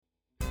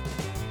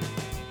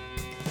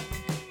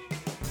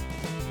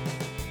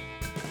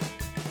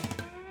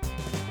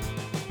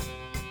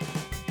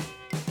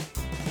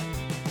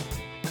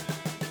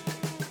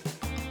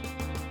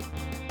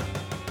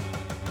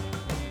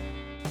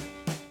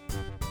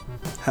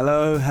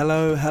Hello,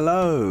 hello,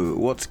 hello.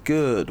 What's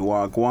good?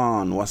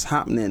 Wagwan, what's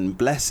happening?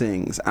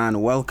 Blessings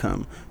and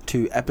welcome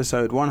to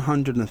episode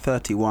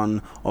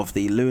 131 of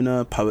the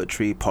Lunar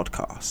Poetry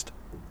Podcast.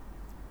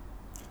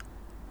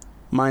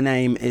 My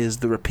name is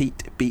the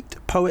Repeat Beat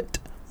Poet,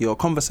 your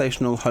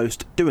conversational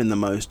host doing the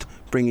most,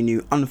 bringing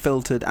you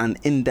unfiltered and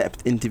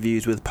in-depth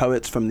interviews with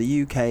poets from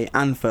the UK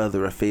and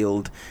further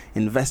afield,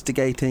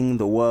 investigating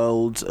the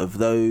worlds of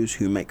those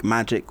who make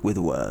magic with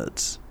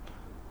words.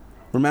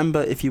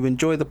 Remember, if you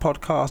enjoy the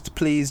podcast,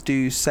 please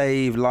do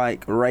save,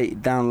 like,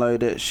 rate,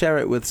 download it, share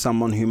it with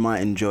someone who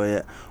might enjoy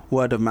it.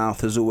 Word of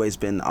mouth has always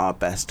been our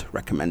best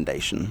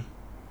recommendation.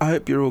 I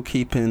hope you're all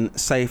keeping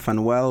safe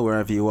and well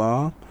wherever you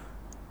are.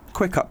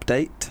 Quick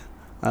update.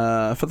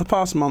 For the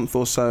past month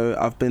or so,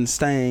 I've been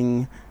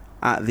staying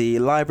at the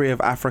Library of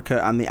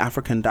Africa and the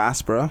African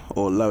Diaspora,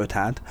 or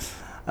LOATAD,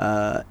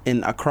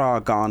 in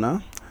Accra,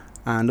 Ghana,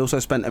 and also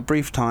spent a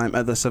brief time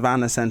at the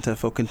Savannah Centre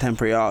for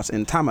Contemporary Arts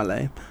in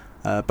Tamale.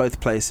 Both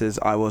places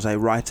I was a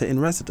writer in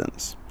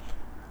residence.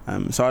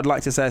 So I'd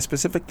like to say a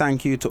specific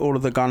thank you to all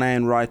of the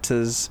Ghanaian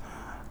writers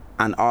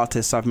and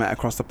artists I've met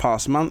across the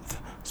past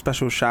month.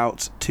 Special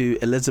shout to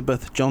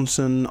Elizabeth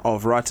Johnson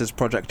of Writers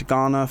Project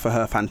Ghana for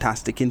her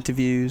fantastic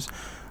interviews,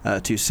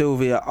 to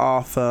Sylvia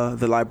Arthur,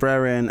 the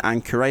librarian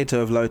and curator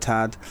of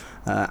LOATAD,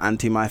 and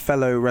to my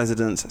fellow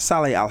residents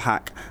Sally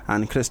Al-Haq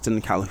and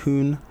Kristen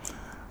Calhoun.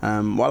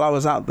 While I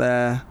was out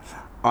there,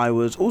 I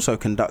was also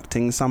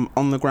conducting some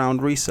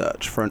on-the-ground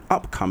research for an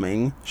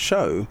upcoming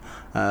show.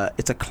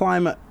 It's a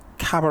climate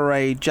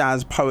cabaret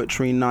jazz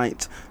poetry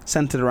night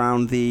centered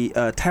around the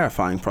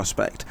terrifying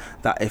prospect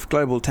that if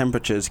global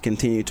temperatures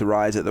continue to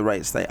rise at the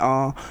rates they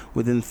are,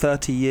 within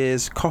 30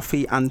 years,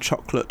 coffee and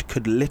chocolate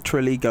could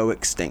literally go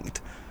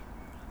extinct.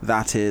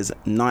 That is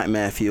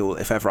nightmare fuel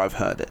if ever I've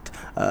heard it.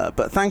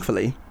 But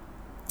thankfully,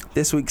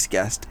 this week's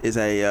guest is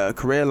a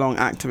career-long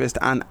activist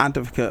and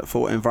advocate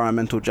for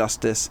environmental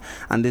justice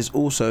and is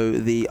also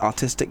the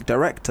artistic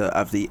director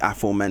of the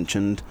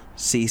aforementioned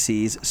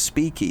CC's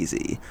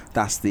Speakeasy.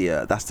 That's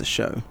the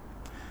show.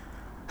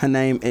 Her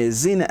name is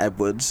Zena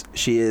Edwards.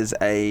 She is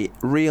a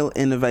real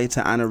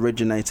innovator and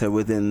originator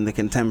within the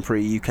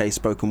contemporary UK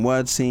spoken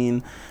word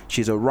scene.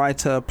 She's a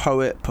writer,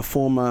 poet,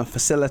 performer,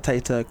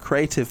 facilitator,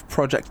 creative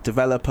project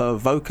developer,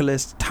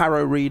 vocalist,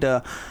 tarot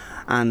reader,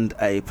 and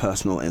a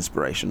personal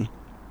inspiration.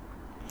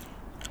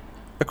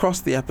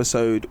 Across the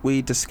episode,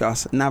 we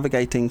discuss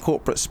navigating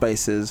corporate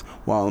spaces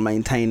while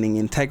maintaining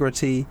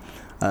integrity,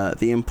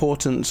 the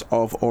importance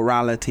of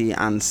orality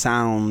and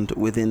sound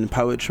within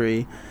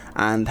poetry,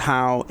 and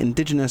how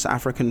Indigenous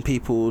African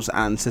peoples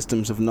and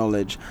systems of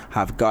knowledge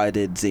have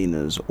guided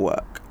Zena's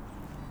work.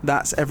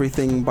 That's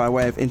everything by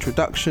way of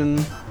introduction.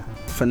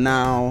 For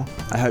now,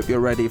 I hope you're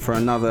ready for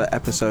another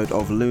episode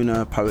of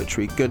Lunar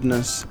Poetry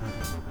Goodness.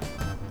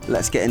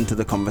 Let's get into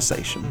the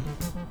conversation.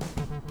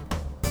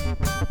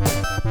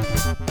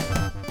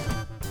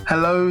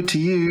 Hello to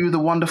you, the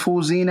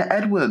wonderful Zena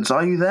Edwards.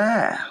 Are you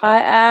there?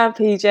 I am,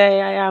 PJ.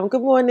 I am.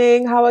 Good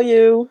morning. How are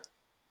you?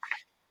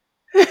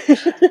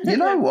 You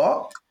know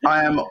what?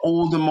 I am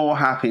all the more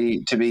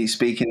happy to be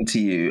speaking to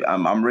you.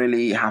 I'm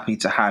really happy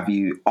to have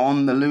you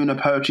on the Lunar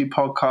Poetry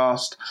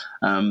Podcast.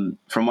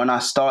 From when I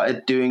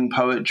started doing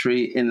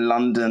poetry in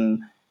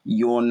London,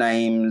 your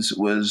name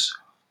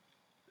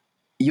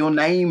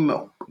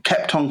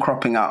kept on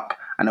cropping up.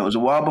 And it was a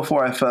while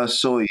before I first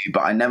saw you,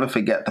 but I never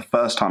forget the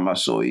first time I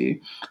saw you,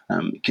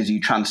 because you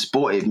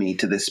transported me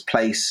to this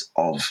place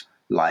of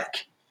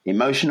like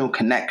emotional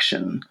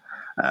connection,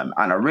 and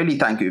I really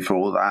thank you for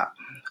all that.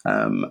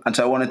 And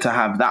so I wanted to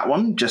have that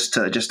one just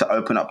to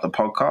open up the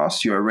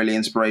podcast. You're a really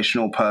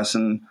inspirational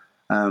person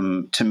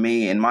to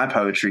me in my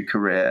poetry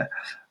career,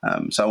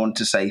 so I want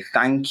to say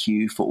thank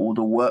you for all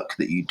the work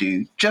that you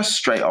do. Just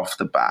straight off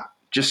the bat.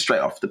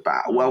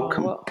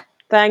 Welcome. Well,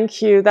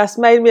 thank you. That's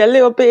made me a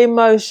little bit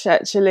emotional,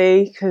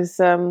 actually, because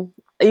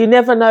you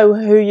never know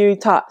who you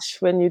touch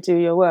when you do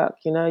your work.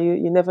 You know,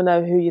 you never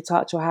know who you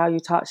touch or how you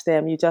touch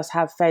them. You just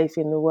have faith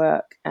in the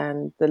work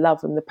and the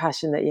love and the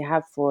passion that you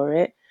have for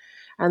it,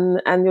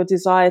 and your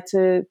desire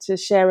to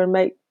share and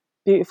make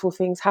beautiful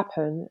things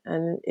happen.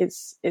 And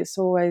it's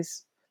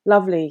always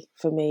lovely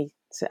for me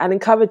and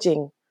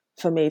encouraging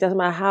for me. It doesn't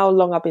matter how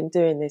long I've been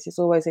doing this. It's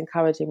always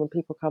encouraging when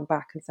people come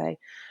back and say,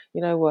 you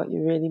know what,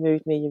 you really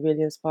moved me, you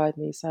really inspired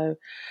me. So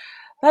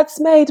that's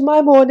made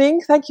my morning.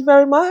 Thank you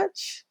very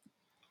much.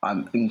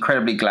 I'm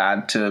incredibly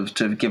glad to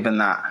have given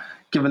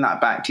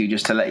that back to you,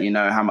 just to let you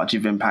know how much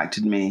you've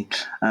impacted me.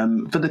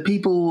 For the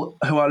people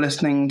who are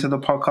listening to the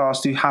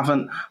podcast who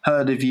haven't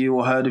heard of you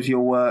or heard of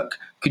your work,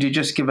 could you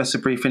just give us a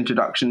brief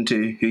introduction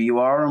to who you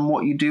are and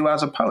what you do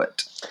as a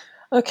poet?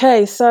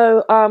 Okay,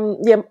 so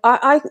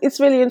it's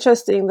really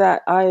interesting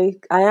that I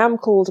am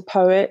called a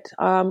poet.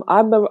 I'm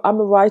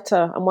a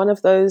writer. I'm one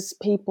of those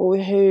people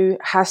who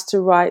has to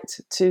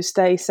write to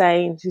stay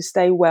sane, to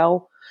stay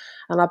well,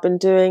 and I've been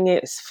doing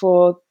it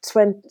for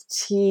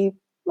 27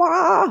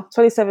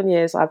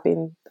 years. I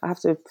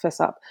have to fess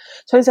up.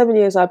 27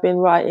 years I've been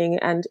writing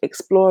and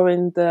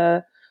exploring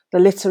the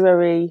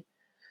literary,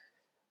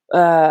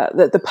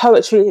 the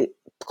poetry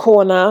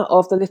corner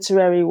of the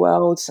literary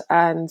world.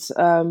 And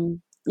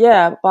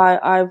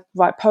I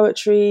write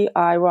poetry,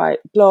 I write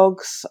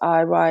blogs,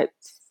 I write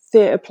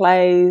theatre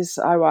plays,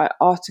 I write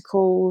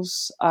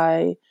articles,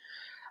 I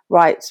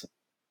write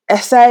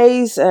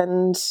essays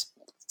and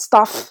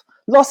stuff,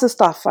 lots of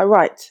stuff I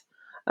write.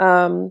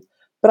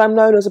 But I'm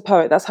known as a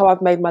poet. That's how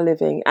I've made my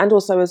living, and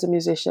also as a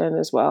musician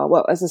as well.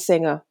 Well, as a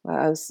singer,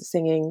 as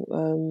singing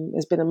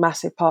has been a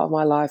massive part of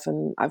my life,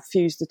 and I've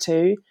fused the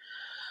two.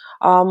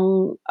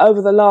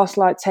 Over the last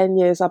 10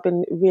 years, I've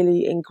been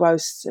really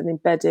engrossed and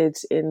embedded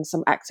in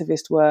some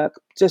activist work,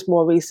 just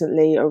more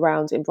recently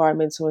around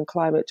environmental and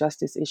climate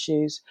justice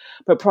issues.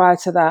 But prior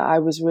to that,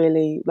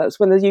 that's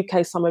when the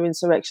UK summer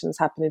insurrections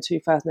happened in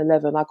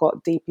 2011. I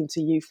got deep into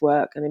youth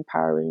work and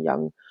empowering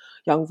young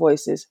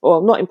voices,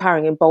 or not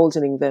empowering,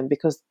 emboldening them,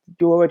 because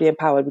you're already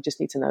empowered. We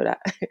just need to know that.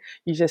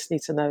 You just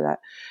need to know that.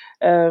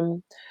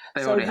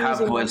 They So already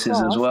have using my voices as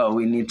craft, well.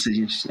 We need to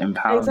just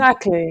empower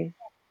them.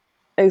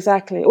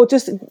 exactly, or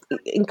just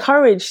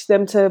encourage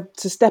them to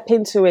step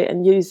into it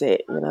and use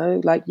it.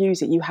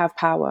 Use it. You have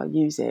power.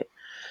 Use it.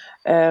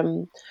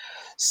 Um,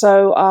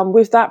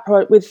 with that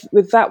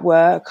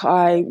work,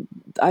 I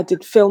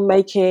did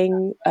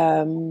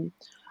filmmaking.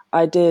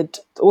 I did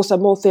also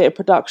more theatre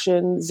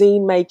production,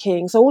 zine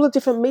making. So all the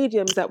different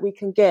mediums that we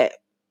can get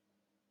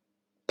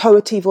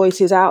poetry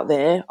voices out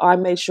there, I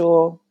made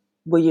sure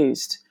were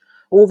used.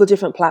 All the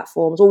different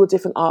platforms, all the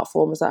different art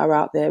forms that are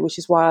out there, which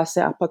is why I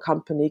set up a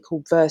company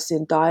called Verse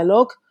in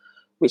Dialogue,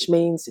 which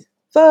means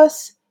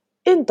verse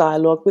in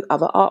dialogue with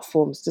other art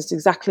forms, just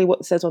exactly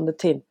what it says on the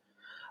tin,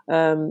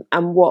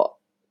 and what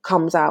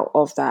comes out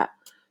of that.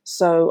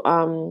 So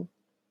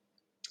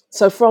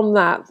from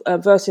that,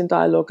 Verse in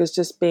Dialogue has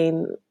just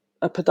been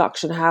a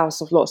production house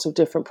of lots of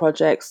different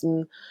projects,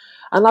 and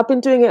I've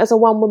been doing it as a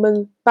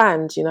one-woman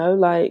band,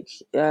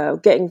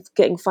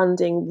 getting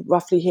funding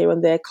roughly here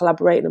and there,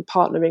 collaborating and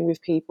partnering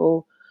with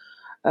people,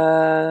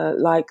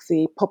 like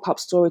the pop-up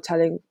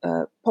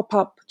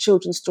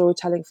children's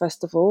storytelling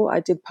festival. I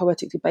did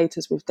Poetic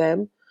Debaters with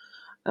them,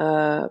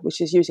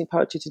 which is using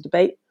poetry to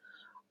debate.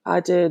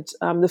 I did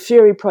the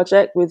Fury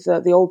Project with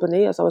the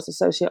Albany, as I was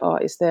associate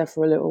artist there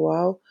for a little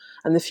while.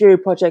 And the Fury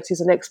Project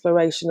is an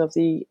exploration of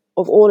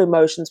all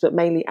emotions, but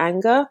mainly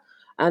anger,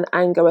 and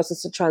anger as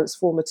a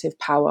transformative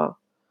power.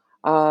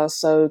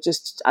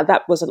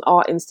 That was an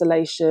art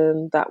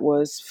installation, that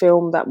was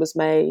film that was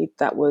made,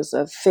 that was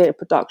a theatre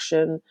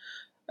production,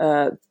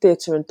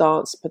 theatre and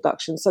dance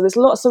production. So there's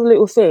lots of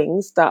little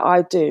things that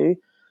I do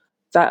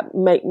that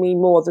make me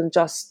more than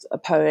just a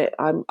poet.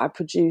 I'm a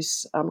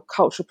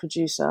cultural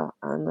producer,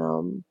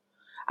 and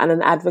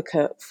an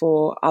advocate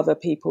for other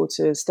people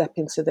to step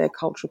into their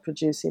cultural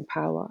producing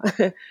power,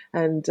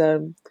 and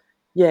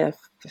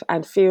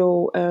and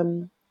feel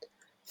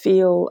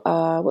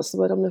what's the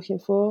word I'm looking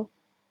for?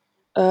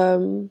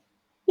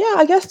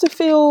 I guess to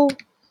feel.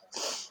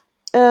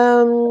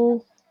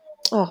 There's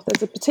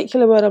a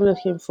particular word I'm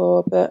looking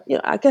for, but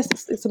I guess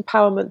it's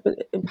empowerment,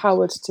 but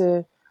empowered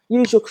to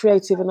use your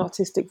creative and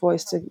artistic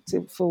voice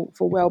for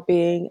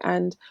well-being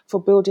and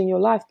for building your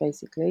life.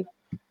 Basically,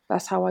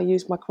 that's how I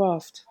use my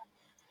craft.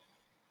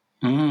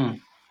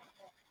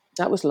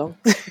 That was long.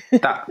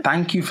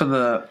 Thank you for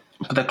the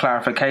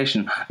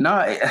clarification.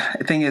 No,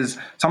 the thing is,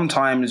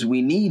 sometimes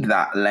we need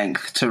that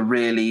length to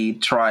really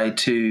try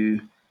to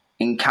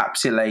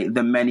encapsulate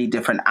the many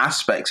different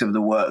aspects of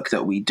the work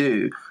that we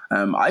do.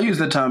 I use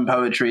the term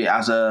poetry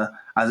as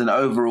an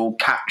overall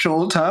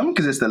catch-all term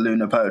because it's the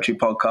Lunar Poetry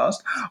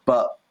Podcast,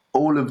 but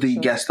all of the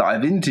guests that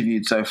I've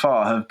interviewed so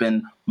far have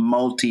been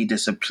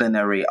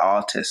multidisciplinary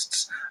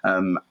artists.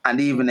 And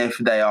even if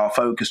they are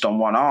focused on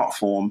one art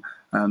form,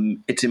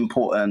 it's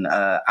important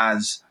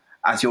as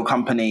your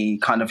company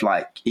kind of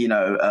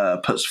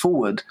puts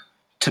forward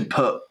to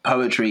put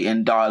poetry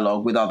in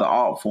dialogue with other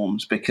art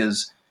forms,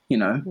 because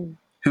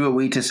who are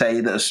we to say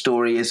that a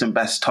story isn't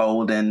best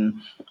told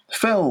in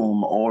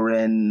film or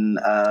in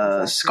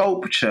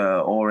sculpture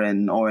or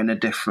in a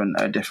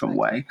different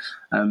way.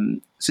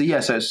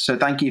 So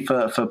thank you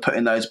for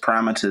putting those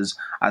parameters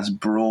as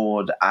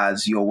broad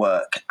as your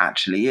work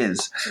actually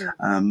is.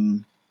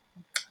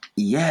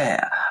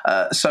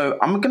 So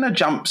I'm going to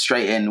jump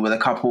straight in with a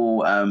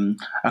couple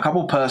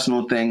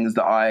personal things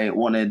that I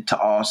wanted to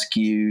ask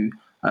you,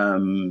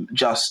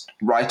 just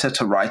writer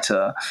to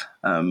writer.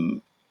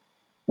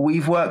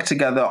 We've worked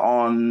together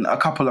on a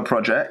couple of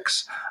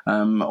projects,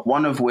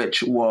 one of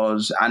which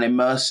was an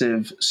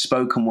immersive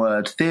spoken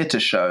word theatre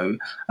show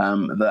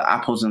that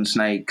Apples and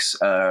Snakes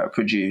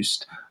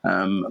produced,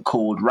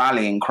 called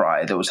Rallying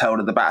Cry, that was held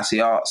at the Battersea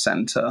Arts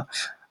Centre.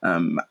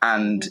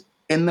 And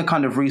in the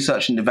kind of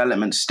research and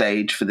development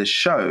stage for this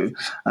show,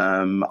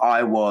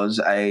 I was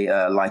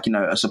a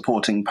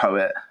supporting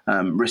poet,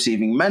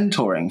 receiving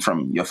mentoring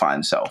from your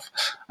fine self.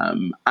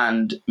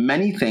 And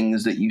many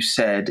things that you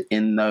said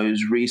in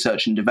those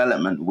research and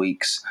development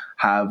weeks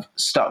have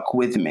stuck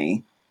with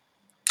me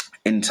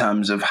in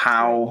terms of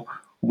how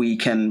we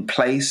can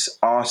place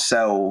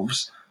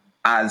ourselves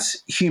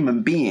as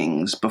human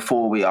beings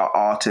before we are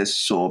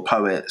artists or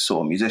poets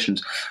or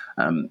musicians.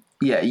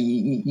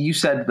 You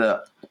said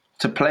that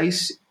to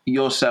place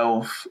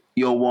yourself,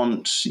 your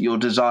wants, your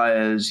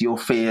desires, your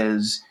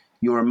fears,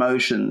 your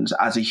emotions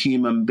as a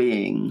human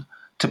being,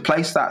 to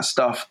place that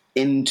stuff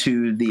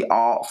into the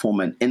art form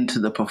and into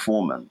the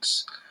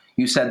performance,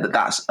 you said that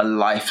that's a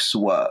life's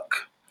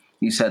work.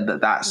 You said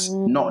that that's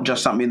not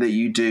just something that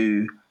you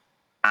do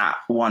at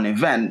one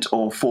event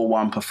or for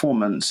one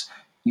performance.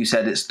 You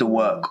said it's the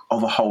work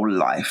of a whole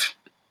life.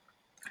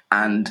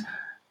 And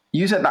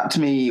you said that to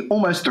me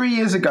almost 3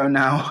 years ago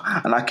now,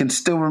 and I can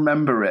still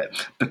remember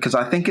it because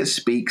I think it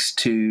speaks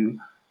to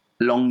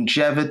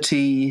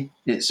longevity,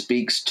 it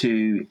speaks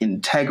to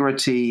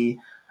integrity,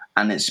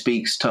 and it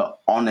speaks to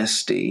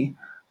honesty,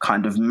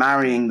 kind of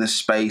marrying the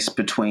space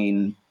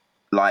between,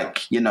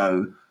 like, you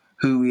know,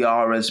 who we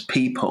are as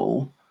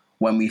people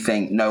when we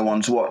think no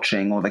one's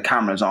watching or the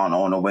cameras aren't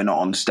on or we're not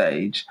on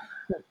stage,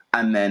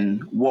 and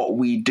then what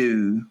we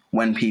do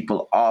when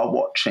people are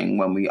watching,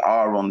 when we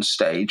are on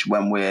stage,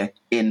 when we're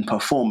in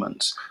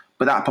performance.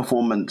 But that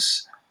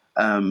performance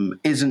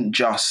isn't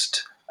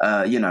just,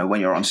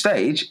 when you're on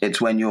stage, it's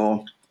when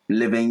you're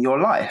living your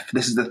life.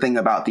 This is the thing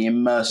about the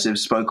immersive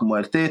spoken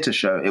word theatre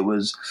show.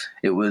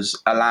 It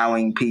was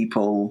allowing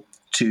people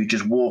to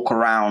just walk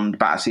around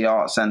Battersea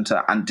Arts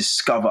Centre and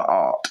discover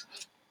art.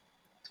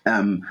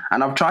 And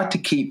I've tried to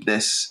keep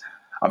this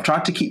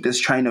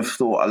train of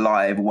thought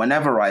alive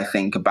whenever I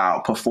think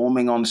about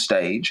performing on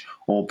stage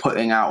or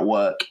putting out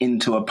work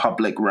into a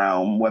public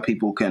realm where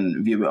people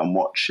can view it and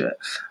watch it.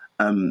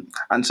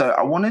 And so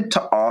I wanted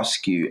to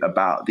ask you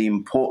about the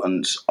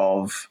importance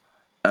of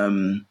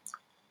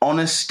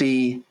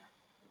honesty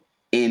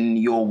in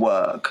your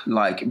work,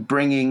 like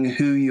bringing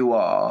who you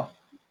are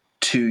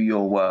to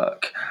your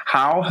work.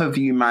 How have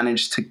you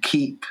managed to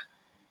keep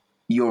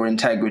your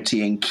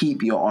integrity and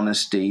keep your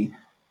honesty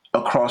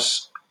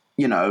across,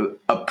 a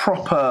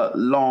proper,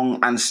 long,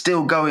 and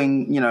still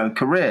going,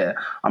 career?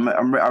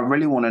 I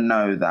really want to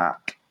know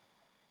that.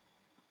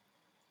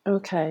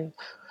 Okay.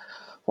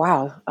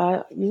 Wow.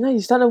 You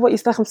just don't know what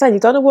I'm saying. You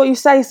don't know what you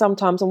say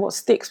sometimes and what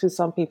sticks with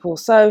some people.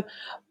 So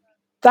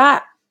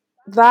that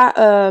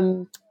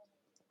little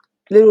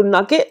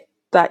nugget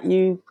that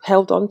you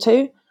held on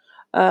to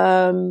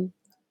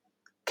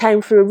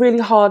came through a really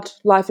hard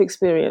life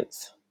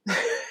experience.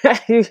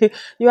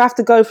 You have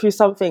to go through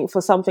something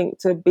for something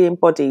to be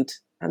embodied,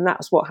 and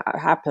that's what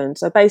happened.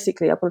 So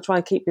basically, I'm going to try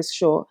and keep this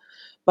short,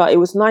 but it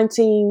was back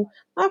in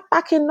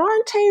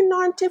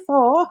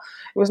 1994.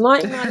 It was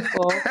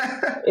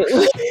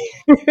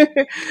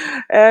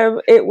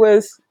 1994. It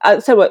was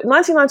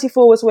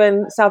 1994 was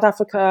when South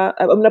Africa,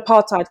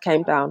 apartheid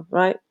came down,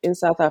 right, in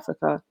South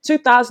Africa.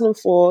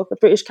 2004, the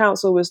British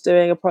Council was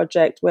doing a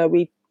project where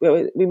we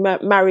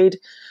married,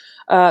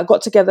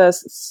 got together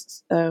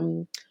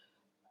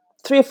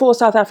 3 or 4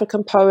 South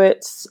African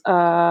poets,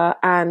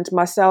 and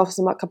myself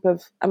and a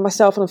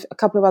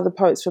couple of other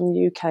poets from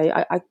the UK.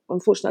 I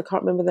unfortunately I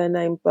can't remember their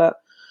name, but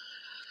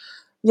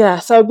yeah.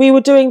 So we were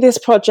doing this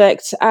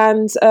project,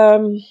 and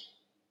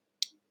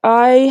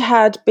I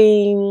had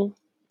been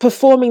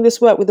performing this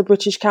work with the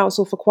British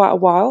Council for quite a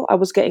while. I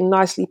was getting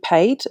nicely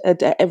paid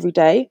every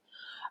day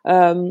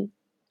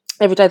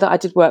that I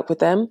did work with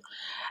them,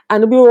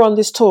 and we were on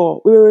this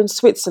tour. We were in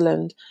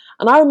Switzerland.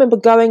 And I remember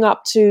going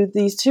up to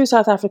these 2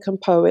 South African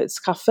poets,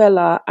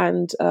 Kafela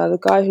and the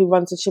guy who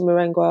runs the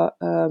Chimurenga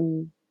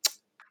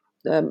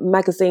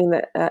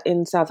magazine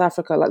in South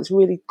Africa, like this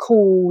really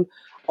cool,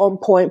 on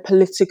point,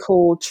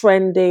 political,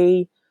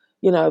 trendy,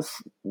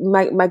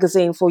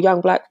 magazine for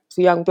young black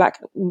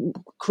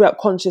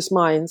conscious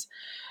minds.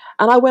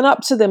 And I went up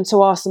to them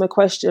to ask them a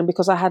question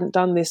because I hadn't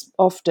done this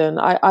often.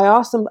 I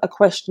asked them a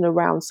question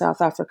around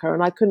South Africa,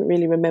 and I couldn't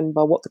really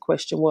remember what the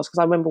question was because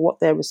I remember what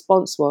their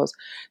response was.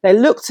 They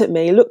looked at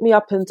me, looked me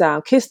up and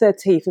down, kissed their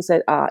teeth and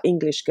said,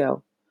 English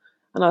girl.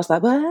 And I was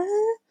like, what?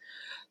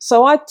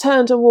 So I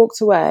turned and walked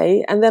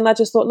away, and then I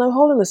just thought, no,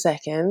 hold on a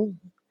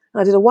second.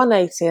 I did a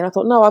 180 and I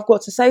thought, no, I've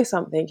got to say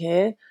something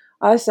here.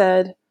 I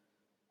said,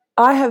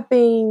 I have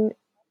been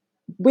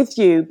with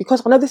you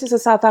because I know this is a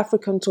South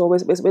African tour.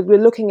 We're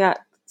looking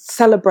at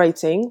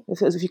celebrating,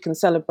 if you can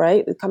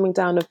celebrate, the coming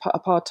down of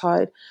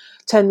apartheid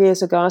 10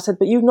 years ago. I said,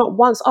 but you've not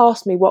once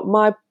asked me what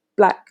my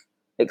black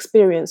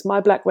experience,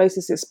 my black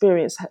racist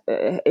experience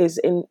is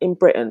in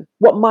Britain,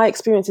 what my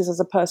experience is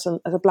as a person,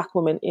 as a black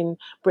woman in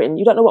Britain.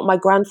 You don't know what my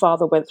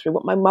grandfather went through,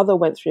 what my mother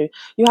went through.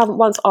 You haven't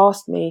once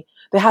asked me.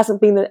 There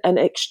hasn't been an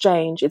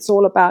exchange. It's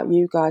all about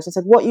you guys. I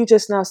said, what you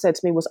just now said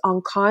to me was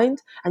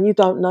unkind and you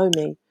don't know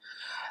me.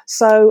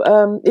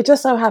 So it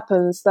just so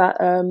happens that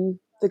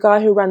the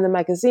guy who ran the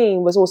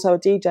magazine was also a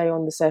DJ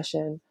on the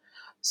session.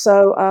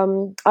 So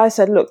I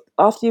said, look,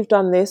 after you've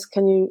done this,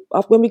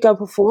 when we go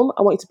perform,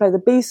 I want you to play the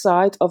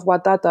B-side of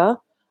Wadada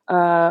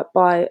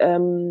by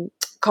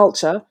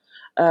Culture.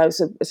 It's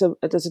a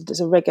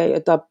reggae, a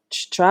dub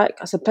track.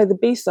 I said, play the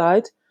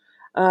B-side.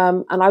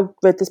 And I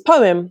read this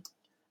poem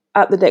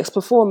at the next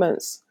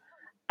performance.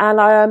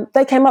 And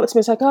they came up to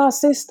me and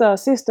said,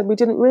 sister, we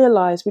didn't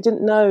realise, we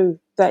didn't know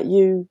that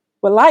you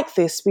were like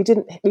this.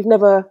 We've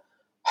never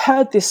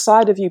heard this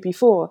side of you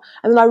before.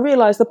 And then I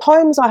realized the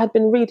poems I had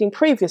been reading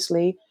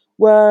previously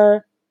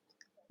were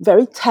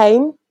very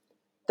tame.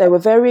 They were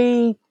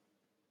very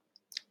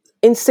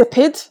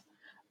insipid,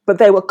 but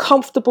they were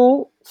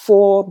comfortable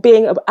for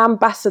being an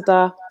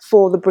ambassador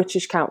for the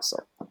British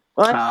Council,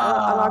 right? And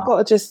I got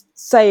to just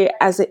say it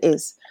as it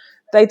is.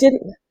 They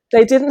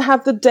didn't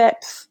have the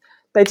depth.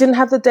 They didn't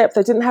have the depth.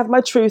 They didn't have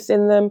my truth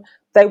in them.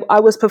 I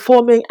was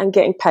performing and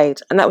getting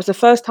paid, and that was the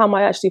first time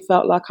I actually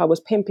felt like I was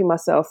pimping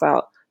myself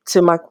out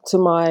to my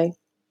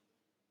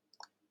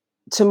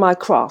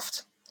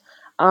craft.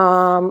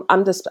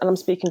 I'm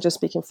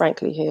speaking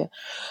frankly here.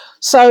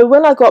 So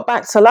when I got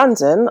back to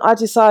London, I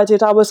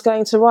decided I was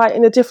going to write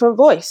in a different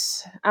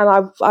voice,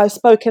 and I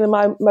spoke in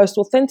my most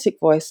authentic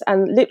voice.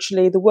 And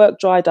literally, the work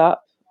dried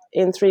up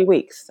in 3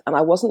 weeks, and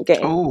I wasn't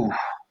getting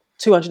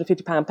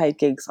 £250 paid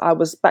gigs. I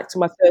was back to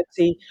my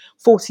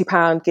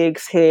 £30-40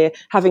 gigs here,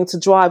 having to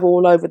drive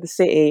all over the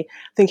city,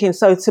 thinking,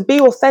 so to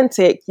be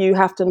authentic, you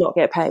have to not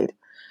get paid.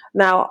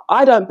 Now,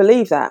 I don't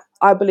believe that.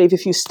 I believe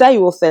if you stay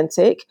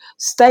authentic,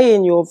 stay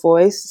in your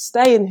voice,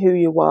 stay in who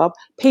you are,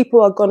 people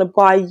are going to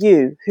buy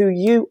you, who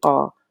you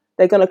are.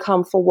 They're going to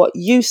come for what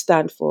you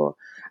stand for.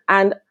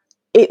 And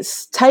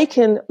it's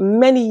taken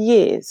many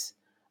years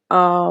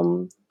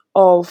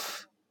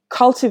of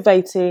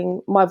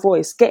cultivating my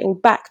voice, getting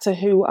back to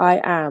who I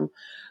am,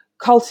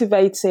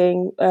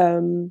 cultivating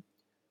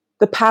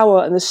the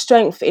power and the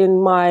strength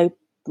in my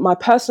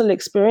personal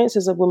experience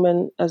as a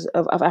woman of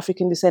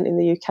African descent in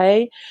the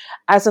UK,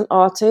 as an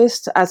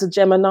artist, as a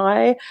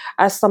Gemini,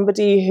 as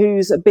somebody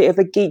who's a bit of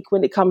a geek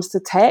when it comes to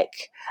tech,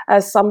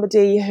 as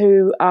somebody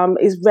who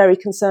is very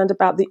concerned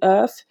about the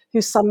earth,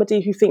 who's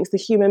somebody who thinks the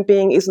human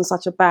being isn't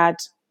such a bad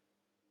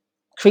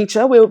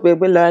creature. We're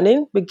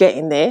learning, we're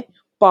getting there,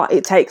 but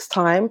it takes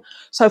time.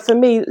 So for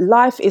me,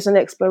 life is an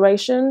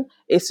exploration,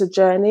 it's a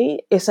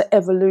journey, it's an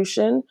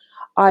evolution.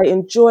 I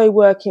enjoy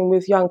working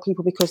with young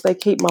people because they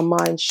keep my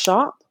mind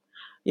sharp,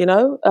 you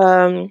know.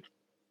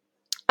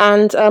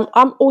 And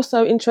I'm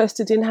also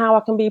interested in how I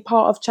can be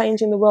part of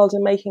changing the world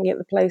and making it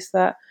the place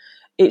that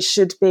it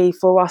should be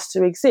for us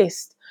to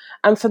exist.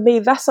 And for me,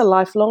 that's a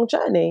lifelong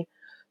journey.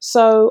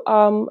 So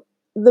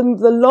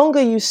the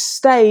longer you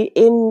stay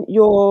in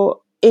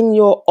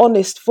your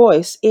honest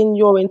voice, in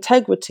your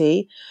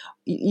integrity,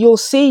 you'll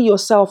see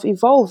yourself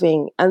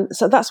evolving. And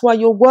so that's why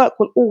your work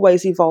will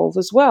always evolve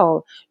as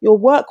well. Your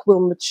work will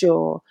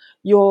mature.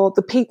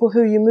 The people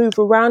who you move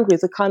around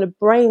with, the kind of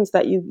brains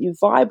that you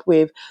vibe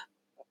with,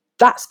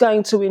 that's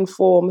going to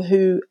inform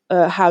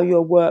how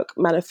your work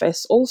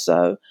manifests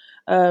also,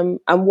 and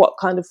what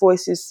kind of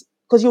voices,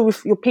 because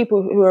your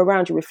people who are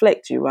around you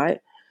reflect you, right?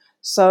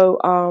 So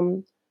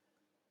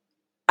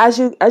as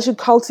you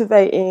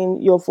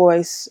cultivating your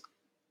voice,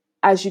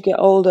 as you get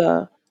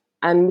older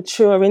and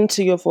mature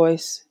into your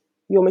voice,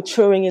 you're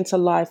maturing into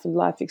life and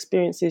life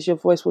experiences, your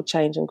voice will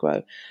change and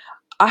grow.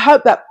 I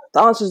hope that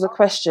answers the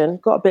question.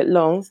 Got a bit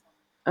long.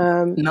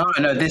 No,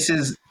 this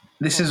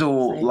is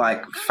all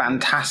like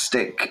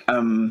fantastic.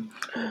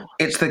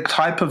 It's the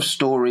type of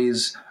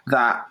stories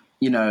that,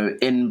 you know,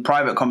 in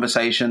private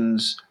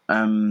conversations,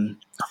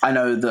 I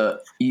know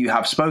that you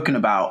have spoken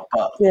about,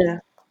 but Yeah.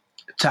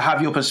 to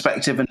have your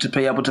perspective and to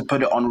be able to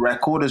put it on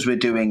record as we're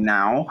doing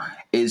now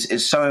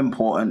is so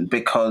important,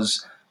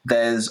 because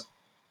there's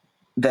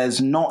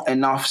not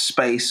enough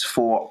space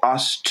for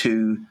us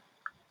to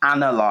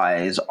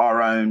analyze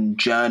our own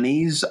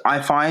journeys,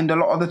 I find, a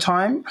lot of the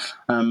time.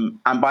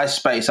 And by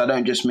space, I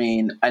don't just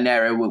mean an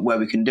area where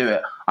we can do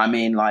it. I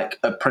mean like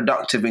a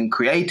productive and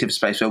creative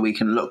space where we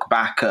can look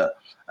back at,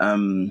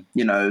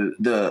 you know,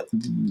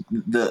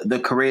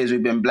 the careers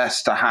we've been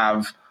blessed to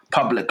have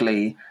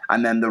publicly,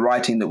 and then the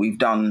writing that we've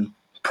done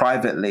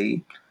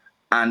privately.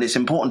 And it's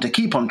important to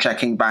keep on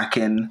checking back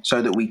in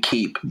so that we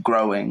keep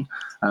growing.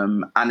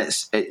 And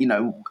you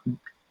know,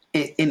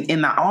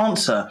 in that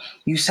answer,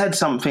 you said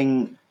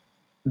something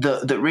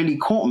that really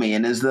caught me,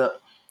 and is that,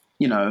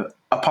 you know,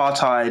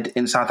 apartheid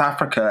in South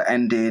Africa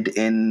ended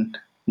in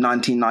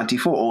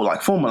 1994, or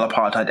like formal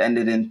apartheid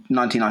ended in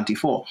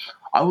 1994.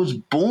 I was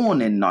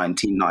born in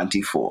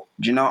 1994.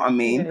 Do you know what I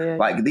mean? Yeah.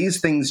 Like,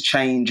 these things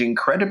change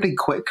incredibly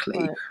quickly,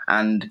 Right.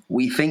 and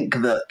we think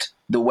that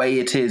the way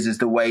it is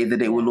the way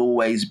that it will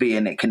always be,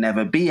 and it can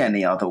never be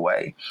any other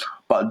way.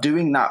 But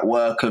doing that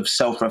work of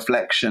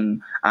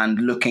self-reflection and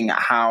looking at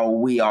how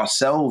we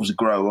ourselves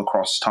grow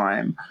across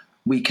time,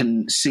 we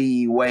can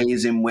see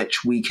ways in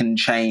which we can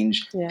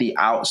change the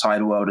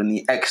outside world and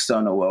the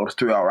external world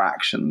through our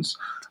actions.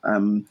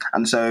 And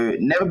so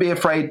never be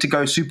afraid to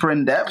go super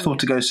in depth or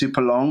to go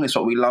super long. It's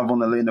what we love on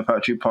the Lunar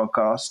Poetry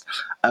Podcast.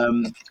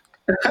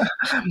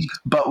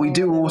 But we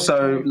do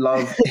also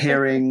love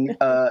hearing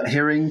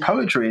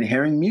poetry and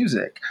hearing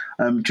music.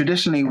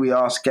 Traditionally, we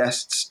ask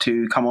guests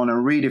to come on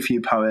and read a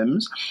few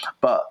poems,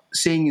 but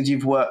seeing as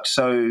you've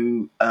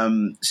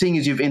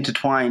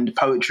intertwined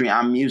poetry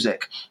and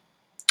music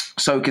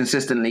so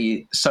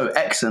consistently, so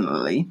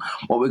excellently.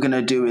 What we're going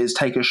to do is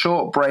take a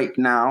short break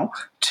now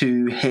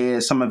to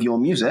hear some of your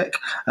music,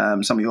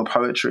 some of your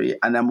poetry,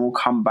 and then we'll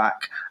come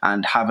back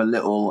and have a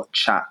little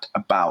chat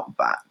about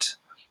that.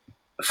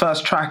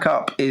 First track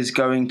up is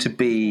going to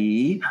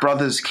be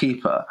Brother's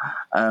Keeper.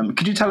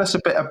 Could you tell us a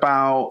bit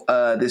about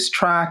this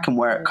track and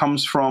where it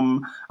comes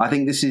from? I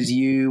think this is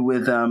you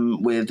with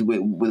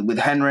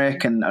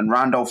Henrik and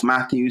Randolph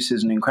Matthews,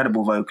 who's an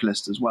incredible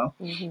vocalist as well.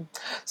 Mm-hmm.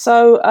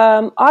 So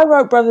I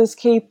wrote Brother's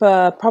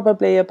Keeper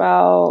probably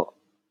about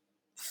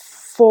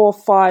 4,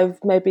 5,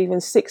 maybe even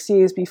 6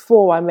 years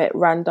before I met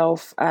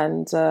Randolph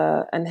and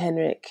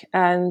Henrik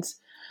and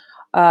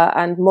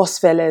Mos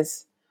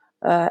Velez.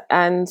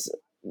 And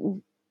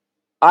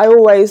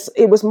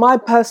it was my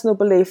personal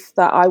belief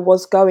that I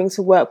was going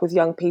to work with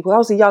young people.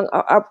 When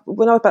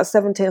I was about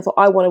 17, I thought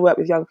I want to work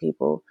with young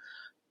people,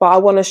 but I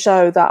want to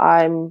show that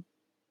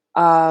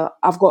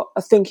I've got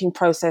a thinking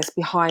process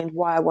behind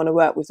why I want to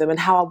work with them and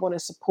how I want to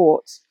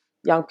support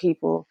young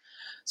people.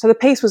 So the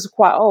piece was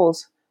quite old.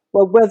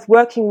 Well, with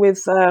working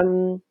with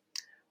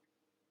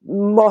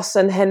Mos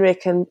and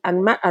Henrik and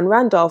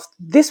Randolph,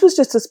 this was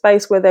just a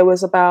space where there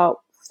was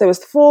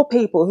 4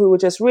 people who were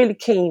just really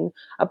keen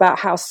about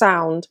how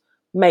sound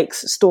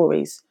makes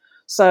stories.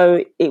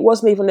 So it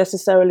wasn't even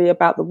necessarily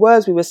about the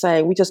words we were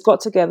saying. We just got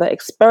together,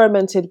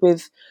 experimented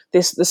with the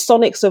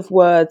sonics of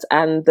words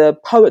and the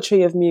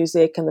poetry of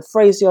music and the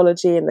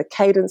phraseology and the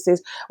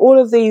cadences. All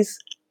of these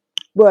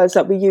words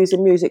that we use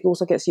in music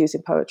also gets used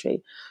in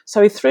poetry.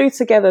 So we threw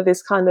together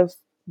this kind of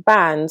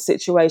band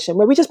situation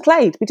where we just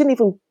played. We didn't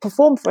even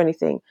perform for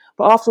anything.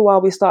 But after a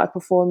while we started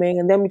performing,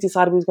 and then we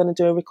decided we were going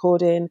to do a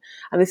recording.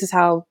 And this is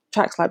how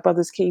tracks like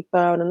Brother's Keeper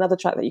and another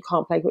track that you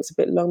can't play because it's a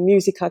bit long,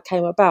 Musica,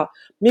 came about.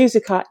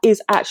 Musica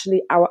is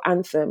actually our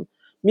anthem.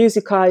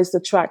 Musica is the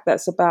track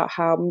that's about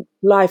how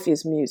life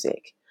is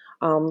music.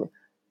 But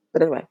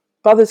anyway,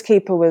 Brother's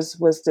Keeper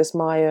was just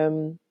my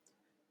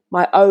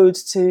my ode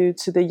to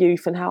the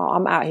youth and how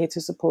I'm out here to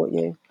support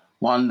you.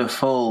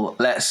 Wonderful.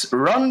 Let's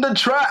run the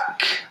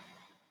track.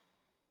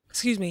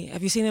 Excuse me,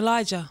 have you seen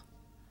Elijah?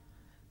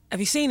 Have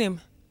you seen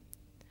him?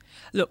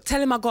 Look, tell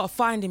him I gotta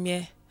find him,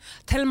 yeah?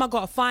 Tell him I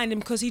gotta find him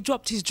because he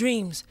dropped his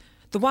dreams.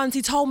 The ones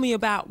he told me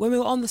about when we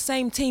were on the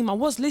same team. I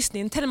was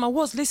listening. Tell him I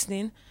was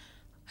listening.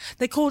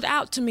 They called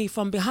out to me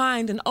from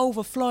behind an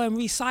overflowing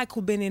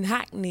recycle bin in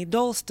Hackney,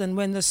 Dalston,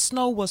 when the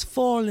snow was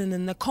falling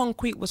and the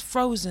concrete was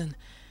frozen.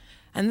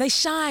 And they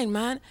shine,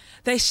 man.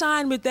 They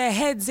shine with their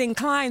heads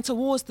inclined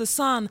towards the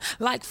sun,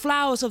 like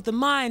flowers of the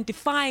mind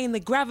defying the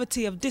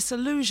gravity of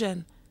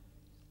disillusion.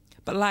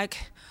 But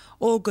like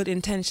all good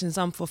intentions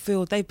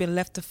unfulfilled, they've been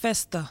left to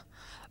fester.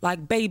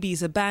 Like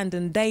babies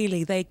abandoned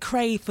daily, they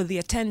crave for the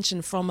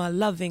attention from a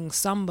loving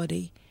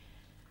somebody.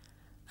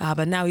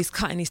 But now he's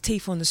cutting his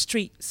teeth on the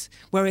streets,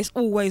 where it's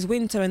always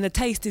winter and the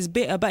taste is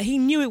bitter. But he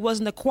knew it was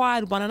an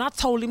acquired one, and I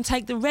told him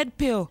take the red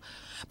pill.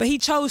 But he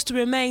chose to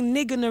remain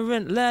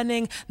ignorant,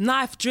 learning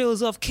knife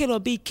drills of kill or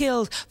be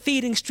killed,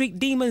 feeding street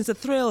demons the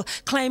thrill,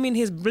 claiming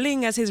his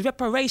bling as his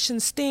reparation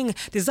sting,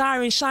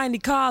 desiring shiny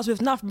cars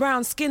with enough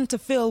brown skin to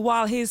fill,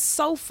 while his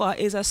sofa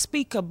is a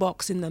speaker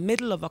box in the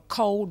middle of a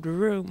cold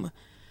room.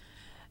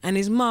 And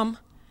his mum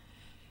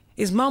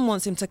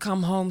wants him to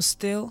come home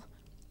still.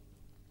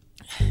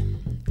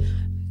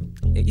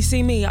 You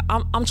see me,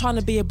 I'm trying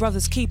to be a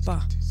brother's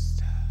keeper.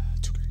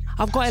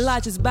 I've got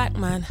Elijah's back,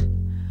 man.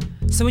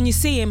 So when you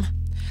see him,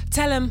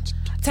 tell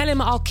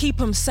him I'll keep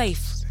him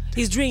safe.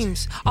 His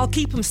dreams, I'll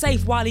keep him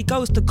safe while he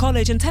goes to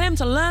college, and tell him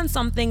to learn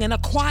something and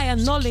acquire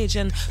knowledge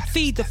and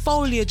feed the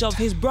foliage of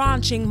his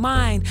branching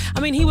mind. I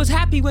mean, he was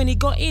happy when he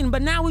got in,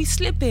 but now he's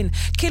slipping,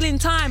 killing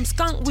time,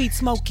 skunk weed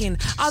smoking,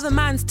 other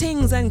man's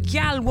tings and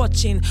gal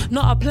watching.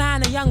 Not a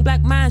plan a young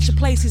black man should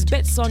place his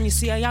bets on. You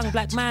see, a young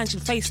black man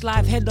should face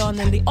life head on,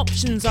 and the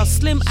options are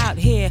slim out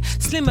here,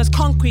 slim as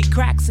concrete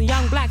cracks, and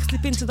young blacks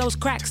slip into those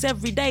cracks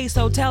every day.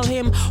 So tell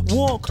him,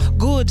 walk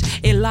good,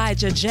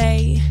 Elijah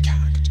J.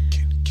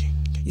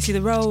 You see,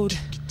 the road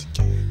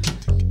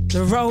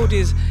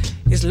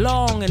is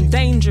long and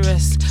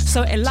dangerous.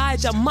 So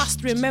Elijah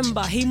must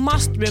remember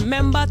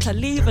to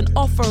leave an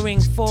offering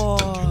for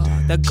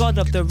the God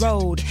of the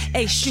road,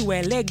 Eshu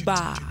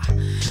Elegba.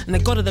 And the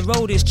God of the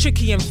road is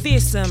tricky and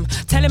fearsome.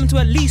 Tell him to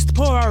at least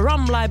pour a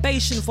rum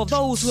libation for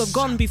those who have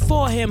gone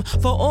before him,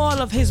 for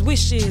all of his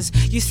wishes.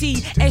 You see,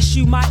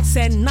 Eshu might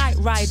send night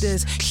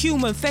riders,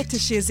 human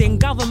fetishes in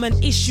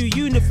government issue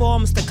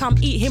uniforms to come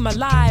eat him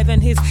alive,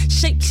 and his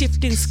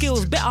shape-shifting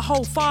skills better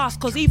hold fast,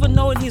 cause even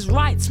knowing his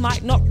rights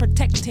might not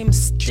protect him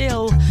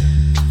still.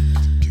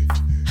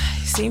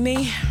 You see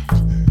me?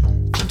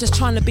 I'm just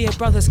trying to be a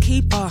brother's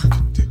keeper.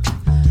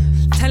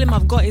 Tell him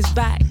I've got his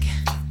back,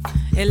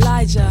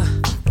 Elijah.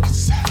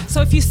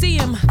 So if you see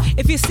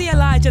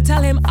Elijah,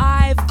 tell him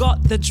I've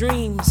got the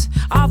dreams.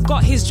 I've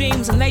got his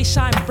dreams, and they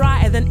shine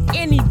brighter than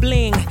any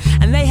bling,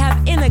 and they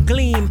have inner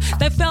gleam.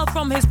 They fell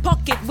from his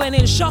pocket when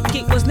in shock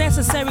it was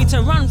necessary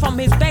to run from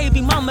his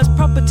baby mama's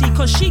property,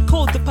 cause she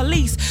called the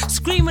police,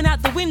 screaming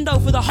out the window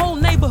for the whole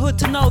neighborhood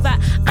to know that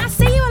I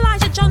see you,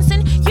 Elijah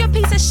Johnson, you a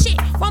piece of shit.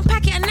 One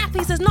packet of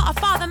nappies does not a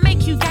father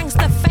make you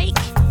gangster fake.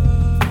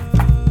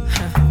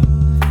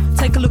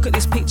 Take a look at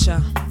this picture.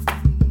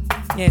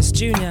 Yes,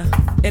 Junior.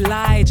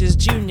 Elijah's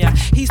Junior.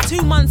 He's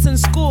 2 months and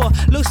score.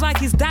 Looks like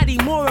his daddy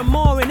more and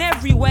more in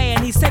every way.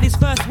 And he said his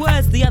first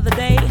words the other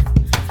day.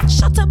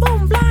 Shotta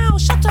boom blow,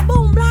 shotta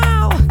boom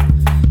blow.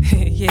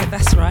 Yeah,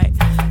 that's right.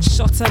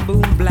 Shotta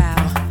boom blow.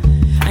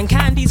 And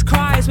Candice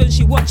cries when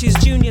she watches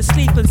Junior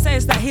sleep and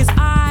says that his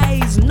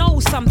eyes know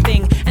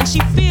something and she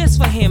fears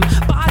for him.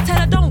 But I tell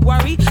her, don't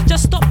worry,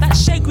 just stop that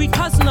shaggy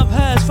cousin of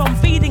hers from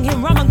feeding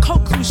him rum and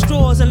coke through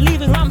straws and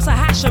leaving lumps of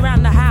hash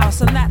around the house.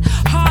 And that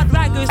hard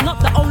ragga is not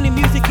the only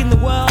music in the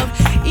world.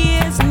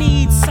 Ears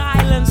need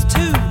silence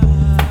too,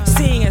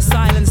 seeing as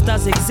silence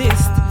does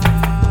exist.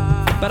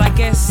 But I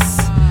guess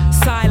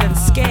silence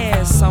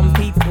scares some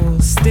people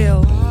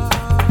still.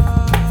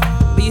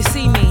 But you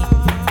see me,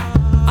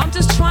 I'm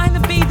just trying to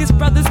be this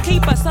brother's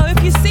keeper. So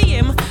if you see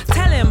him,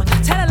 tell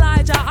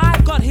Elijah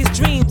I've got his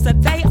dreams,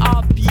 that they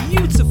are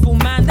beautiful,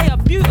 man, they are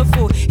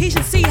beautiful. He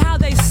should see how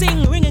they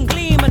sing, ring and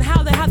gleam, and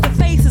how they have the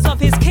faces of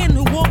his kin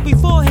who walk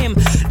before him.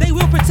 They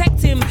will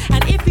protect him,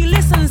 and if he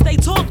listens, they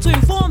talk to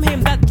inform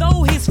him that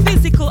though his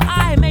physical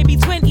eye may be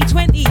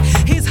 20/20,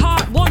 his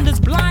heart wanders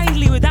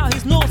blindly without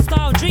his North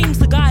Star dreams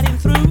to guide him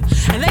through.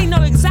 And they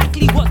know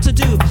exactly what to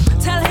do.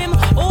 Tell him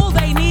all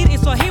they need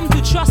is for him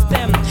to trust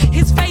them.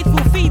 His faith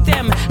will feed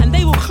them, and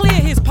they will clear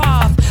his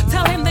path.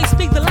 Tell him they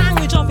speak the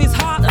language of his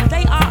heart, and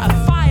they are a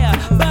fire,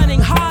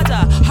 burning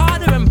harder,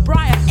 harder and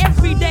brighter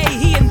every day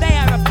he and they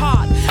are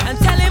apart. And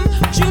tell him,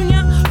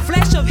 Junior,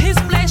 flesh of his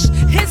flesh,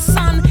 his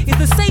son is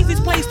the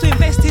safest place to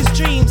invest his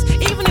dreams,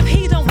 even if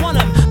he don't want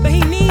them, but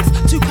he needs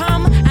to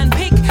come and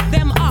pick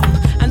them up.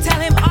 And tell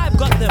him I've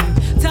got them.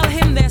 Tell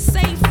him they're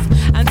safe,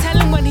 and tell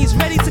him when he's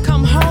ready to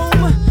come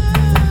home,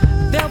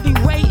 they'll be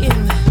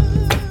waiting.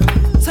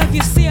 So if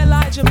you see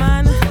Elijah,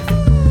 man,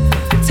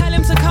 tell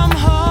him to come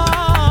home.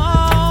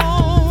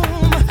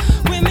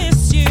 We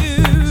miss you,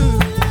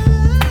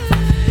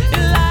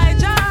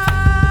 Elijah.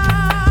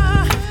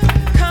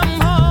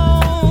 Come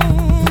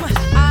home.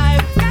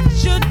 I've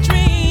got your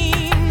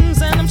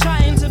dreams, and I'm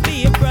trying to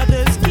be a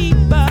brother's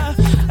keeper,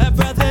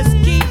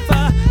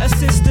 a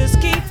sister's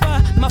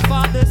keeper, my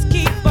father's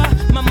keeper,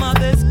 my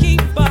mother's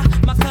keeper,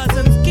 my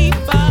cousin's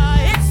keeper.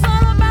 It's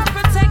all about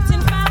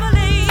protecting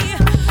family.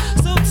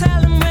 So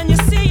tell him when you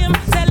see him,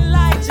 tell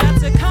Elijah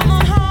to come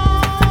on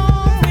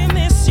home. We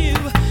miss you.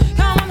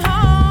 Come on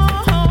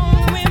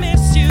home. We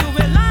miss you,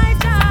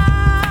 Elijah.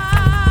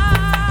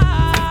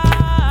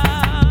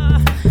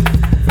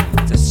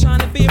 Just trying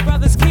to be a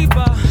brother's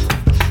keeper.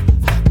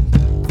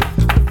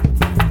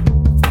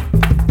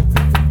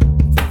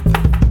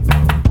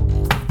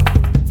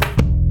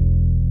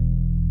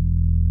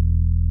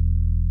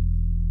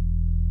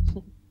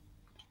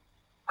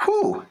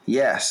 Whew,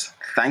 yes.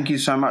 Thank you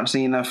so much,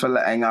 Zena, for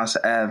letting us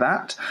air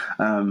that.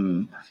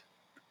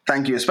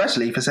 Thank you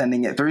especially for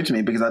sending it through to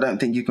me, because I don't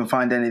think you can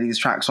find any of these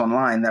tracks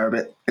online. They're a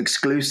bit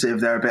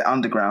exclusive. They're a bit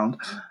underground.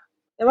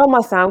 They're on my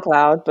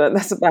SoundCloud, but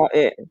that's about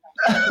it.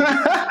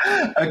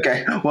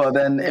 Okay, well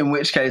then, in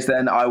which case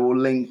then I will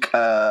link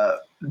to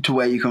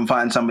where you can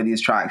find some of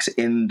these tracks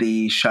in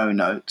the show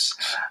notes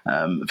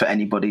for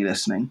anybody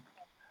listening.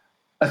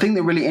 A thing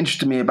that really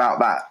interested me about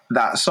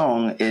that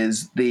song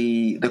is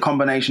the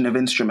combination of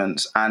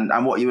instruments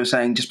and what you were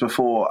saying just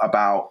before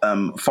about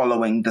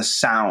following the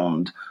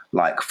sound,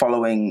 like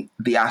following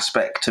the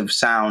aspect of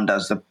sound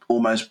as the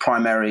almost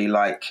primary,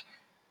 like,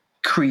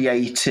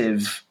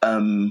 creative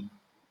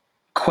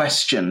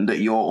question that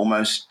you're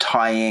almost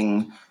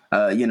tying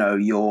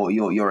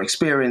your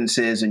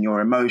experiences and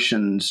your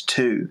emotions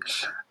to.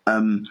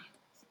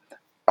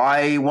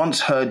 I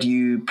once heard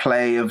you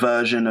play a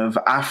version of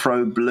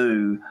Afro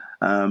Blue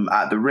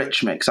at the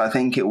Rich Mix. I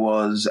think it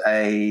was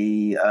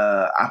a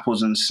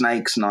Apples and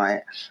Snakes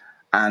night,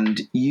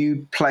 and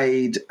you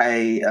played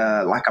a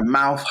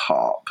mouth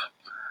harp,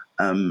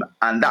 and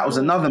that was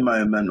another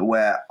moment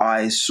where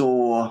I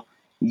saw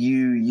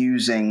you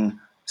using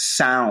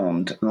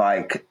sound,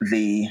 like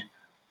the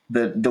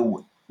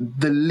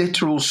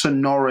literal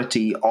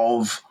sonority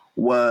of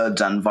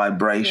words and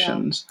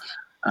vibrations.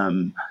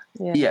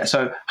 Yeah.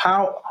 So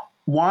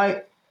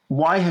why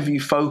have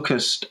you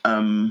focused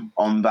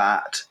on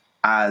that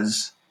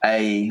as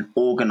a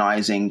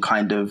organizing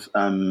kind of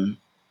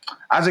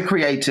as a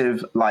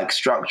creative like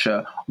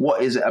structure?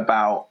 What is it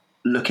about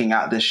looking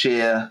at the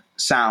sheer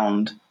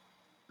sound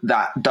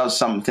that does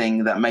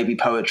something that maybe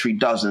poetry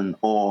doesn't,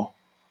 or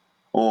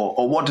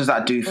what does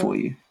that do for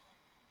you?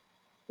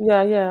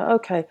 Yeah,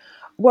 okay.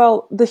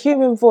 Well, the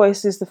human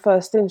voice is the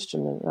first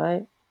instrument,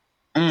 right?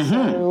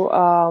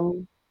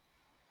 Mm-hmm.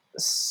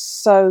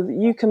 So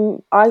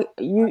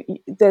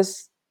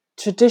there's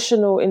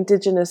traditional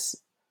indigenous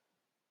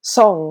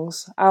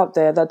songs out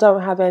there that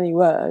don't have any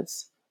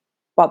words,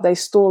 but they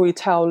story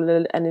tell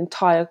an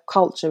entire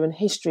culture and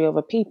history of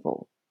a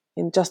people.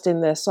 in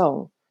their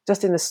song,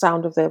 just in the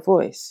sound of their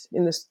voice.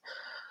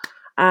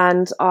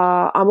 And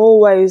I've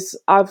always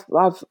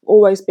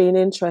been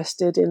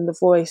interested in the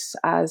voice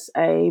as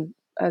a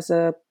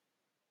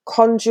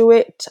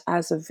conduit,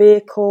 as a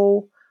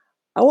vehicle.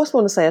 I always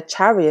want to say a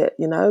chariot,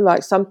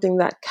 like something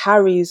that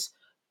carries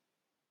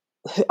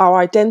our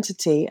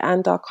identity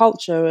and our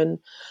culture, and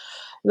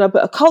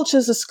but a culture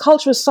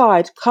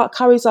aside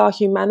carries our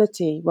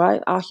humanity,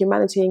 right? Our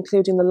humanity,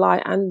 including the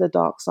light and the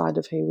dark side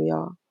of who we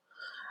are.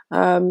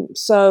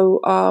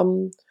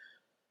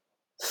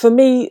 For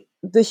me,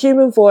 the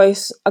human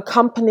voice,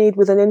 accompanied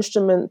with an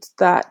instrument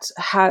that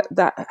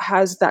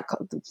has that,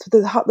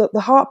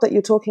 the harp that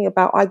you're talking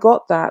about, I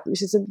got that,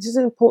 which is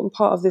an important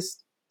part of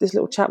this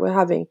little chat we're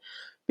having,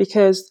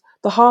 because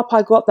the harp,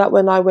 I got that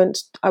when I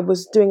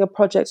was doing a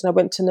project and I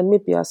went to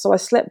Namibia. So I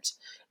slept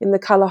in the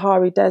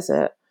Kalahari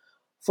Desert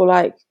for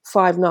like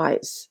 5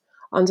 nights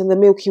under the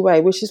Milky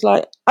Way, which is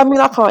like, I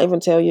can't even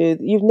tell you,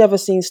 you've never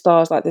seen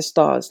stars like there's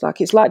stars.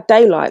 Like, it's like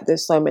daylight,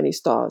 there's so many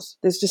stars.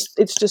 It's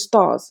just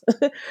stars.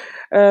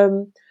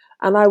 And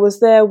I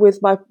was there with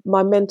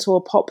my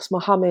mentor, Pops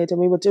Mohammed, and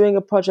we were doing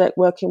a project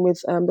working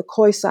with the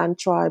Khoisan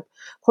tribe.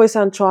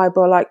 Khoisan tribe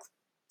are like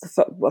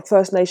the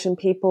First Nation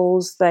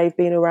peoples. They've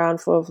been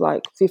around for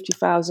like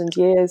 50,000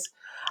 years.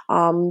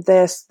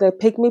 They're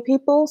pygmy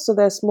people, so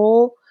they're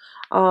small.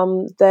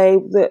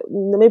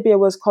 Namibia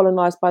was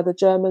colonized by the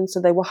Germans, so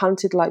they were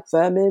hunted like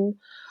vermin.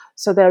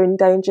 So they're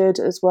endangered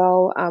as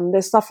well.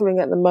 They're suffering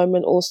at the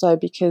moment also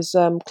because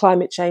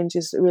climate change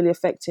is really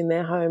affecting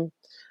their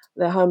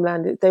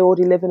homeland. They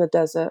already live in a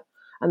desert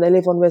and they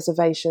live on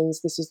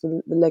reservations. This is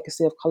the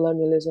legacy of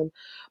colonialism.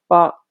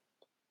 But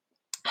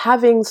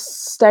having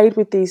stayed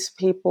with these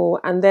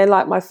people, and they're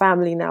like my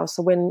family now,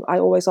 so when I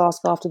always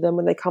ask after them,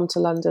 when they come to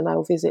London,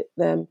 I'll visit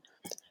them.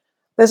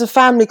 There's a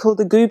family called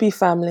the Gooby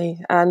family,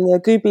 and the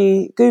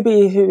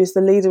Gooby, who is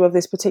the leader of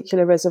this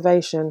particular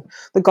reservation,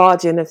 the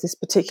guardian of this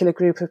particular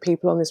group of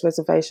people on this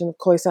reservation, of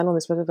Khoisan on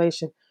this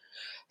reservation,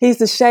 he's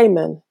the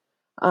shaman.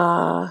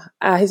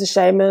 He's a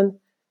shaman.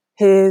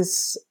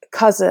 His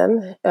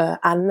cousin,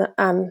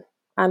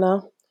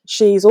 Anna,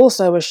 she's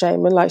also a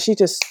shaman. Like, she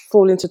just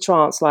fall into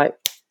trance. Like,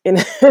 you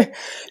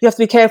have to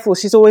be careful.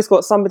 She's always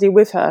got somebody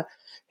with her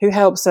who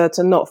helps her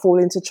to not fall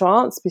into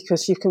trance,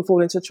 because she can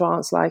fall into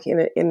trance like in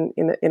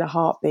a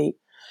heartbeat,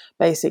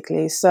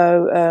 basically.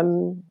 So,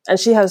 and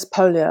she has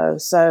polio.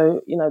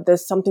 So,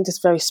 there's something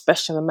just very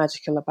special and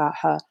magical about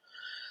her.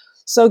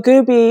 So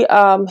Gooby,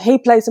 he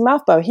plays a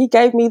mouth bow. He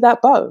gave me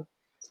that bow.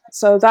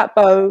 So that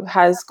bow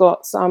has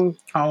got some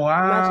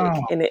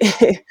magic in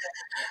it.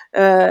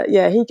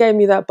 Yeah, he gave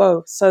me that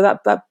bow. So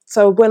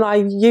so when I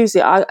use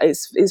it,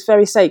 it's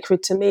very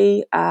sacred to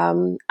me,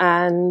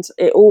 and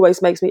it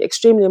always makes me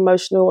extremely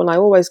emotional, and I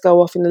always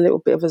go off in a little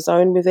bit of a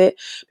zone with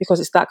it, because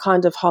it's that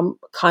kind of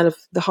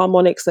the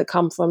harmonics that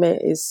come from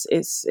it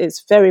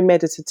is very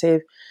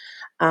meditative.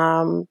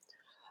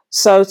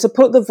 So to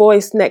put the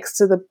voice next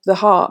to the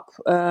harp,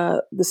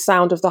 the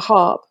sound of the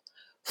harp,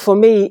 for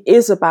me,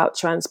 is about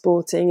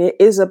transporting. It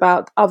is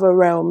about other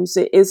realms.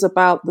 It is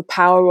about the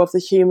power of the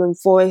human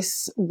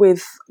voice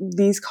with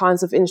these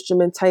kinds of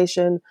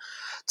instrumentation,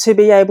 to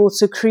be able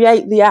to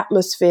create the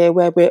atmosphere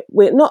where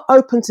we're not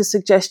open to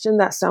suggestion.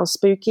 That sounds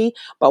spooky,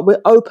 but we're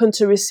open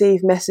to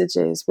receive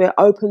messages. We're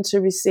open to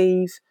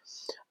receive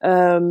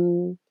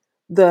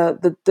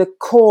the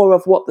core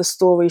of what the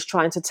story is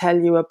trying to tell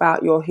you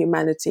about your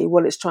humanity,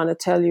 what it's trying to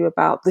tell you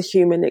about the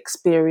human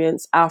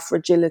experience, our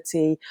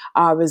fragility,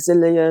 our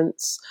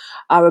resilience,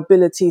 our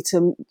ability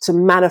to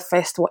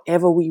manifest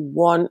whatever we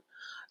want,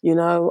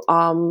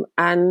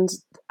 and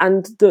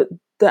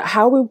that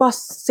how we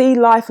must see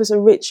life as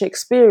a rich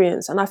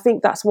experience. And I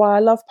think that's why I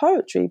love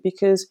poetry,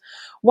 because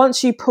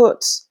once you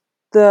put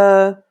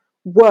the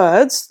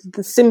words,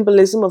 the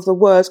symbolism of the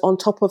words on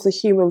top of the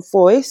human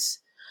voice,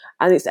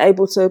 and it's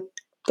able to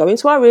go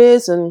into our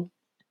ears, and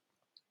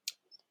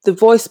the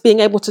voice being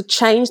able to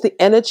change the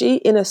energy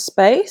in a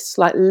space,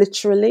 like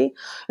literally.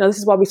 This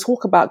is why we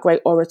talk about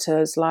great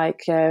orators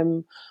like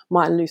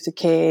Martin Luther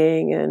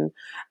King, and,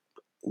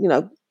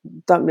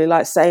 don't really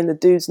like saying the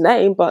dude's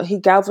name, but he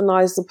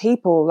galvanized the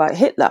people, like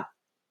Hitler,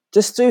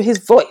 just through his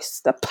voice,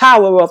 the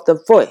power of the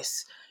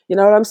voice. You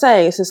know what I'm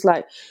saying? It's just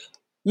like,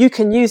 you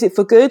can use it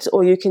for good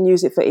or you can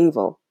use it for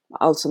evil,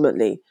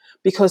 ultimately,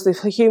 because the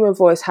human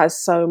voice has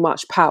so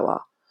much power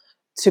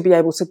to be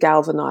able to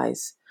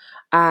galvanize.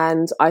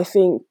 And I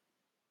think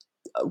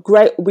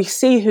we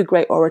see who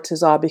great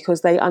orators are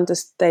because they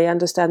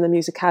understand the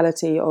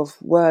musicality of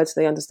words,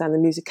 they understand the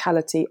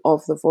musicality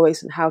of the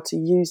voice and how to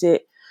use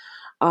it.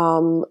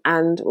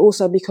 And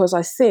also because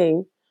I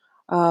sing,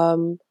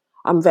 I'm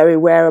very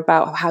aware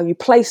about how you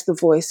place the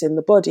voice in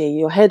the body,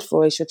 your head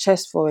voice, your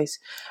chest voice,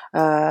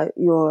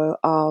 your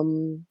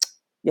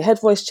head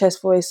voice,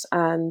 chest voice,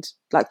 and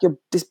like the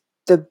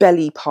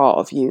belly part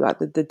of you, like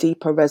the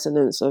deeper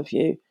resonance of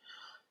you.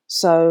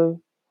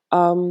 So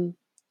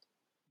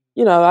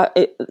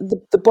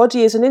the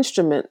body is an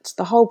instrument.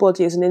 The whole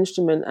body is an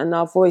instrument, and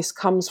our voice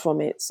comes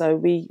from it. So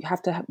we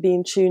have to be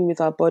in tune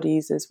with our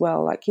bodies as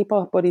well. Like, keep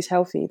our bodies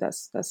healthy.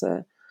 That's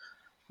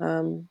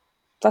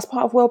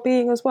part of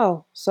well-being as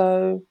well.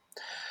 So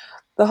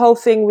the whole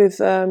thing with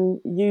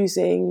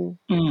using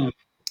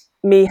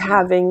me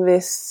having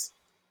this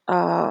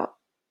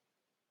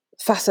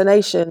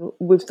fascination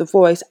with the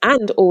voice,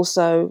 and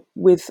also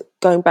with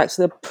going back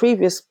to the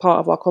previous part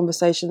of our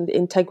conversation, the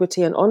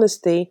integrity and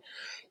honesty.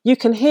 You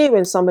can hear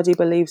when somebody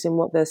believes in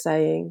what they're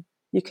saying.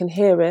 You can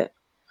hear it,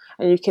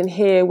 and you can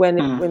hear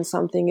when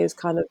something is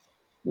kind of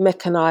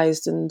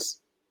mechanized and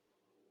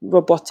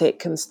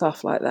robotic and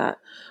stuff like that.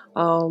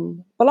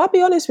 But I'll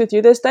be honest with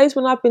you, there's days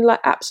when I've been like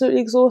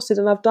absolutely exhausted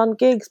and I've done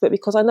gigs, but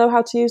because I know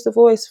how to use the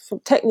voice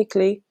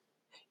technically,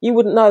 you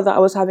wouldn't know that I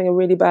was having a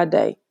really bad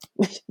day.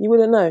 You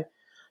wouldn't know.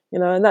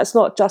 And that's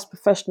not just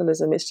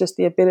professionalism. It's just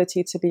the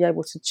ability to be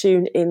able to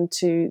tune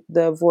into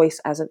the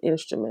voice as an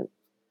instrument.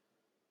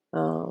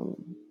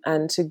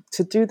 And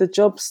to do the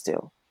job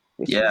still,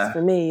 which is,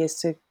 for me, is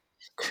to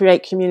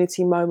create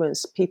community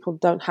moments. People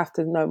don't have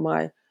to know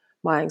my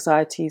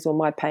anxieties or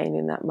my pain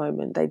in that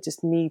moment. They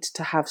just need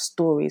to have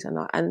stories.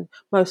 And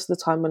most of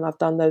the time when I've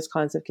done those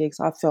kinds of gigs,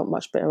 I've felt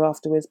much better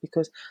afterwards,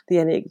 because the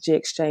energy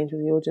exchange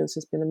with the audience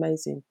has been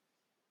amazing.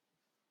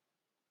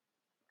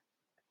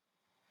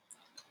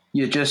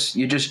 You're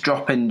just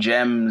dropping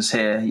gems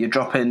here. You're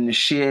dropping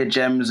sheer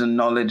gems and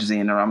knowledge,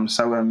 Zena. I'm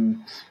so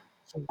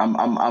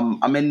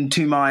I'm in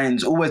two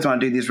minds always when I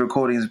do these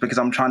recordings, because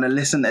I'm trying to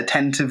listen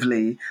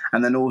attentively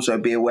and then also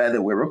be aware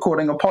that we're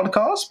recording a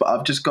podcast. But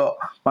I've just got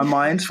my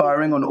mind's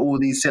firing on all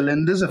these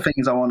cylinders of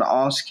things I want to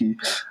ask you.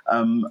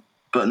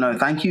 But no,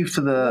 thank you for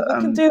the.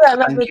 We can do that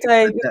another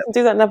day. We can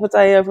do that another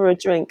day over a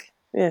drink.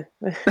 Yeah.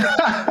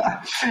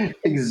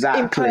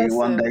 Exactly.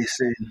 One day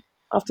soon.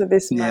 After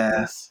this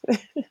madness.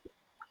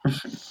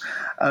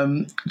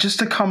 Just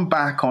to come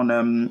back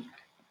on.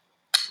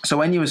 So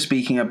when you were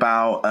speaking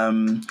about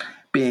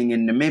being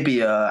in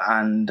Namibia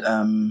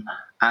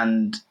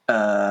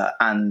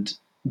and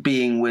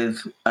being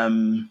with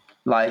the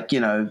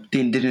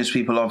indigenous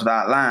people of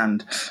that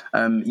land,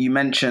 you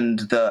mentioned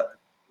that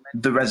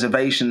the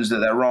reservations that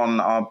they're on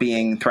are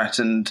being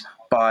threatened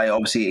by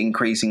obviously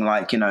increasing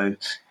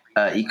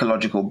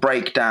ecological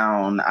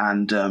breakdown,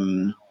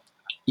 and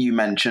you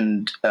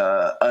mentioned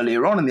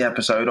earlier on in the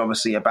episode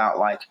obviously about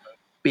like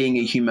being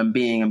a human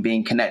being and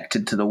being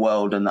connected to the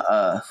world and the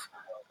earth.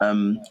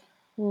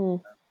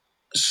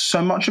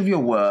 So much of your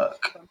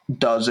work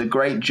does a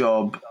great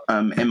job,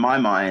 in my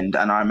mind,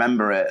 and I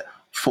remember it,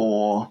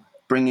 for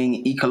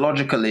bringing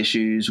ecological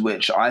issues,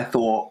 which I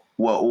thought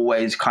were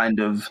always kind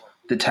of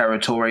the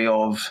territory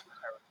of,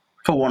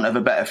 for want of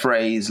a better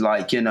phrase,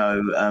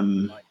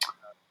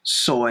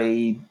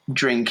 soy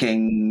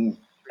drinking,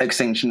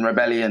 Extinction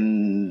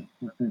Rebellion,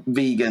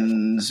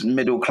 vegans,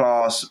 middle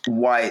class,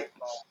 white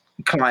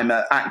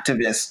climate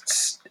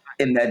activists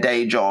in their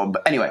day job.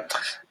 Anyway,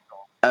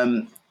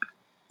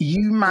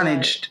 you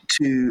managed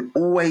to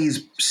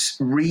always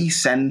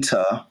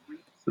recenter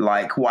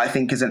like what I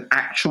think is an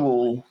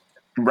actual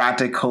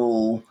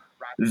radical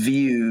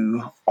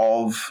view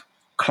of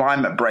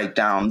climate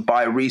breakdown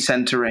by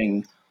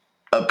recentering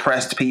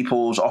oppressed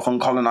peoples, often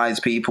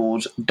colonized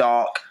peoples,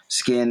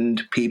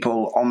 dark-skinned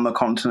people on the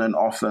continent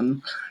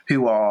often,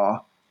 who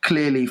are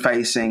clearly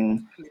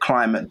facing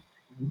climate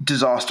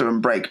disaster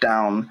and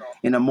breakdown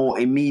in a more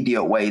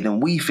immediate way than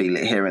we feel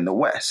it here in the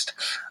West.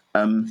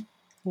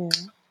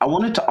 I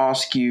wanted to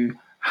ask you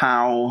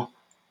how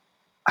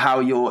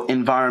your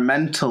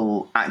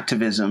environmental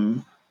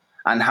activism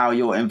and how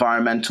your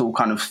environmental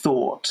kind of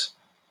thought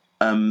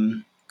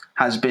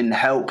has been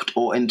helped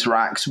or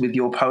interacts with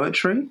your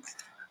poetry.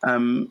 I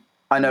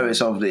know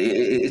it's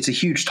a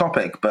huge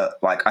topic, but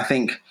like I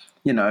think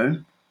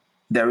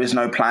there is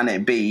no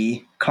planet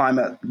B.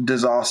 Climate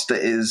disaster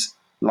is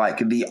like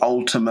the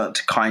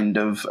ultimate kind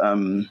of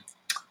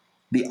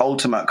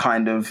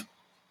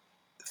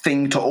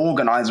thing to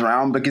organize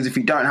around, because if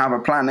you don't have a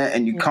planet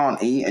and you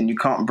can't eat and you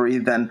can't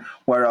breathe, then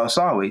where else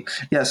are we?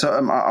 So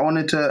I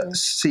wanted to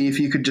see if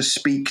you could just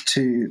speak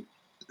to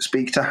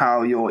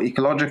how your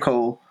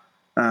ecological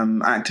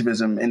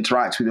activism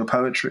interacts with your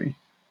poetry.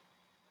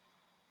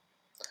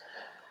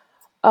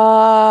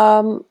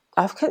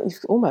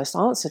 You've almost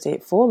answered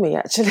it for me,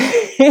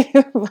 actually.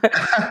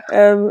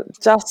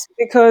 Just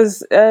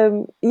because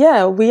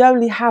we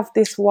only have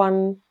this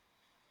one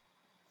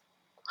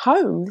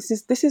home.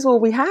 This is all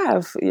we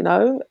have,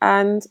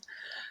 and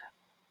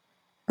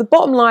the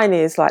bottom line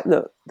is like,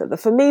 look,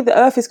 for me, the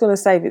earth is going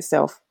to save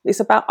itself. It's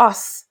about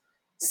us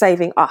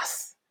saving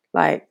us.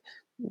 Like,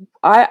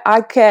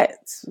 I get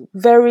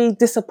very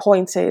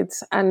disappointed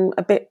and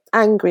a bit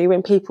angry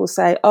when people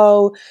say,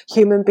 oh,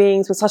 human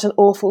beings, we're such an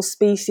awful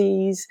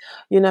species,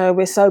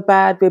 we're so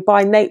bad, we're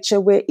by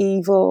nature, we're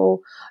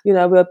evil,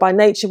 we're by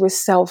nature, we're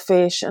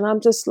selfish. And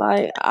I'm just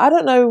like, I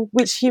don't know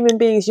which human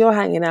beings you're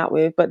hanging out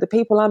with, but the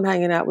people I'm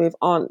hanging out with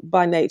aren't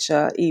by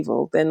nature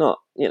evil. They're not,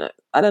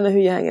 I don't know who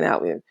you're hanging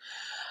out with.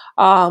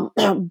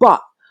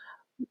 But,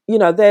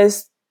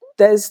 there's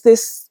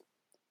this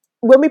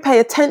when we pay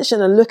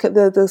attention and look at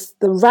the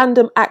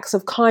random acts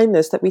of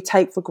kindness that we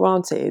take for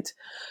granted,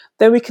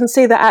 then we can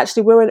see that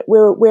actually we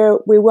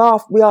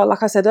are,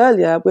 like I said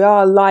earlier, we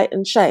are light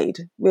and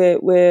shade.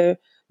 We're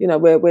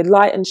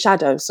light and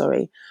shadow.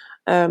 Sorry,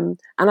 and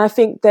I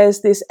think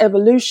there's this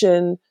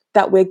evolution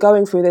that we're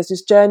going through. There's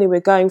this journey we're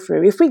going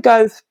through. If we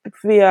go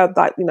via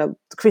the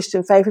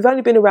Christian faith, we've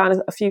only been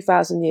around a few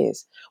thousand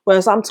years.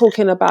 Whereas I'm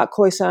talking about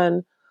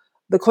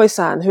the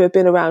Khoisan, who have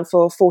been around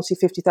for 40,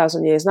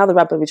 50,000 years, and other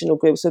Aboriginal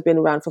groups have been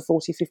around for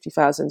 40,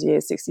 50,000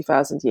 years,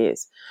 60,000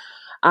 years.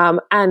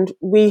 And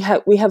we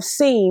have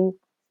seen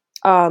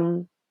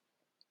the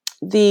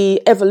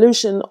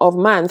evolution of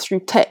man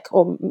through tech,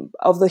 or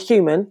of the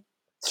human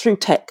through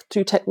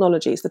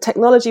technologies. The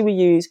technology we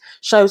use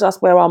shows us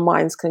where our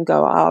minds can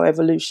go, our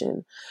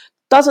evolution.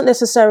 Doesn't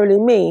necessarily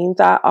mean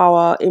that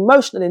our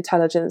emotional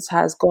intelligence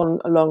has gone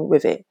along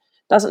with it.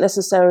 Doesn't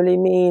necessarily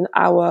mean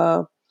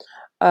our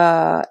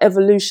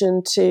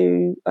evolution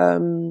to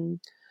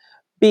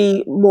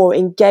be more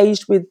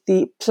engaged with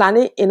the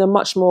planet in a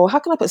much more, how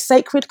can I put,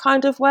 sacred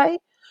kind of way,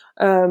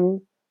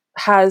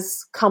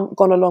 has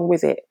gone along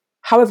with it.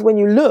 However, when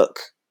you look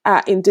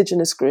at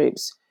indigenous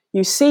groups,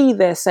 you see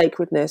their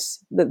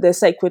sacredness, their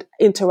sacred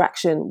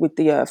interaction with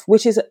the earth,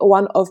 which is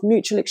one of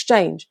mutual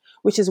exchange,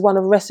 which is one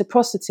of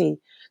reciprocity.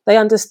 They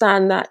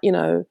understand that,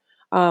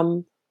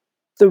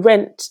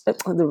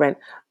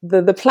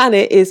 the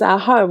planet is our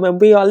home, and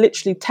we are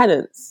literally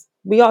tenants.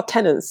 We are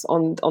tenants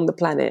on the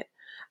planet.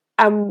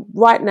 And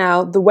right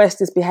now, the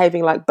West is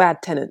behaving like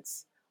bad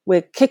tenants.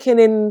 We're kicking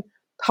in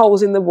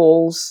holes in the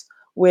walls.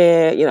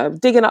 We're,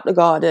 digging up the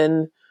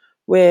garden.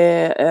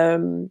 We're,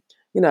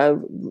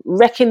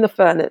 wrecking the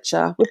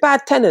furniture. We're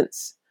bad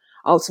tenants,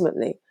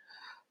 ultimately.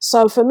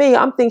 So for me,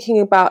 I'm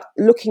thinking about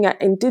looking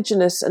at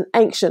indigenous and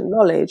ancient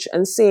knowledge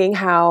and seeing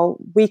how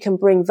we can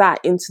bring that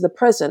into the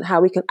present,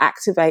 how we can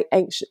activate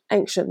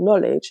ancient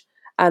knowledge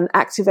and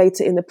activate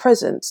it in the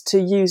present to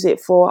use it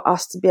for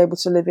us to be able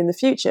to live in the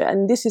future.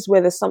 And this is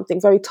where there's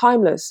something very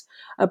timeless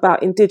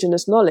about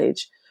indigenous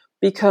knowledge,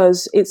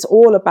 because it's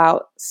all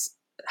about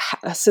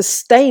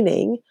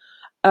sustaining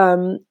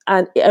and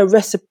a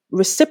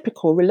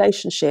reciprocal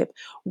relationship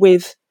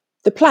with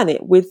the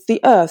planet, with the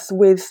earth,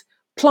 with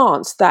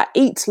plants that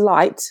eat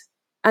light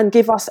and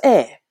give us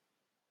air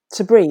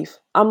to breathe.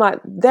 I'm like,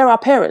 they're our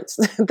parents.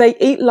 They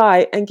eat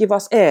light and give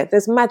us air.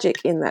 There's magic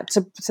in that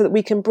so that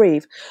we can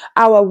breathe.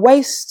 Our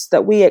waste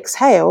that we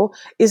exhale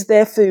is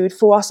their food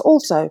for us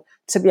also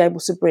to be able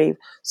to breathe.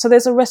 So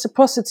there's a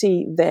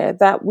reciprocity there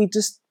that we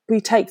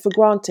take for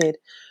granted.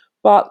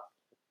 But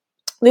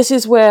this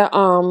is where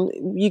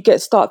you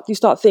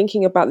start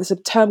thinking about this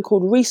term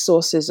called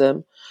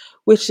resourcism,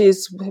 which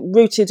is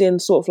rooted in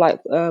sort of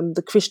like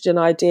the Christian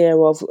idea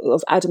of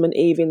Adam and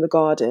Eve in the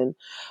garden,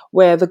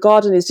 where the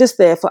garden is just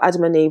there for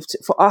Adam and Eve,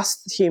 for us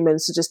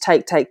humans to just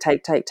take,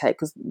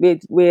 because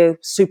we're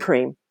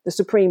supreme, the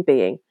supreme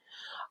being.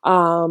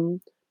 But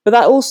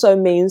that also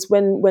means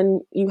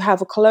when you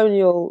have a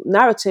colonial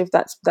narrative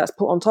that's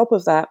put on top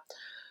of that,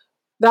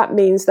 that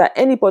means that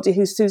anybody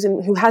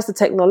who has the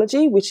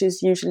technology, which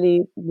is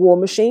usually war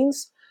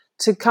machines,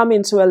 to come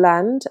into a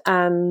land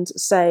and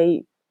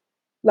say,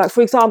 like,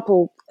 for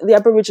example, the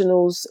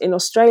Aboriginals in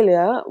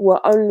Australia were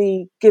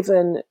only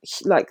given,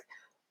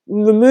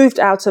 removed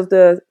out of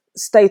the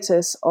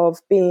status of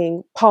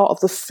being part of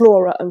the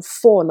flora and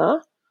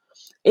fauna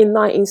in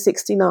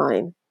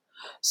 1969.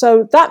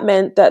 So that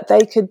meant that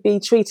they could be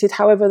treated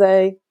however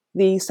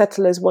the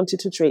settlers wanted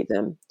to treat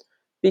them,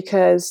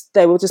 because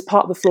they were just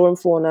part of the flora and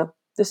fauna.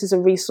 This is a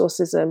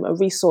resourcism, a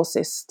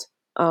resourcist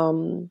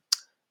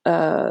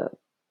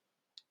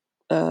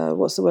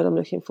what's the word I'm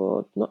looking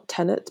for? Not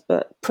tenet,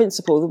 but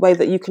principle, the way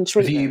that you can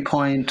treat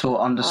viewpoint them. Or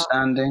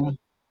understanding.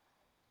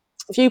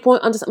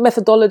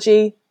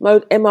 Methodology,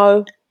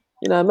 MO,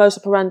 modus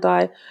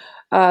operandi.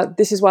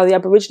 This is why the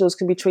Aboriginals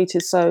can be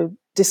treated so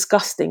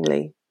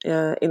disgustingly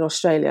in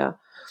Australia.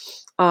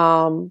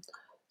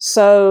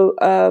 So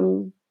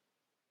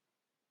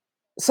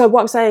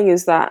what I'm saying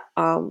is that,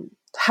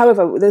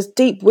 however, there's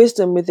deep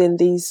wisdom within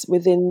these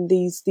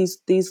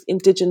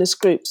indigenous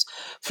groups.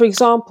 For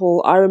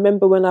example, I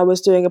remember when I was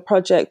doing a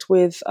project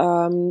with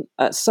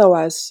at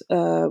SOAS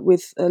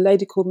with a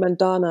lady called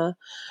Mandana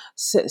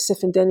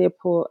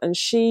Sifindeniapur, and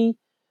she's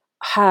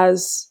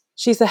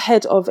the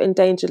head of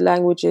endangered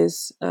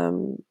languages.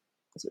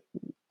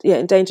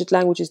 Endangered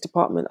Languages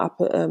Department up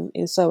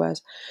in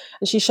SOAS.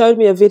 And she showed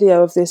me a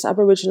video of this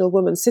Aboriginal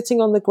woman sitting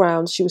on the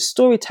ground. She was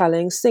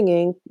storytelling,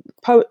 singing,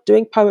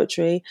 doing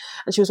poetry,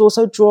 and she was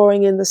also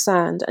drawing in the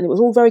sand, and it was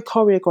all very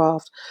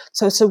choreographed.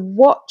 So to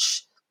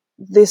watch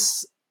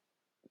this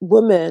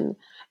woman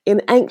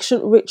in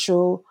ancient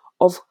ritual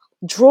of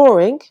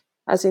drawing,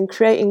 as in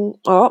creating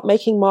art,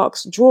 making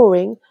marks,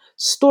 drawing,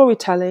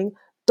 storytelling,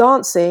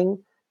 dancing,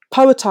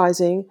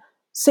 poetizing,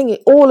 singing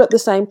all at the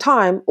same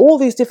time, all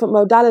these different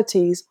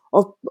modalities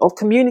of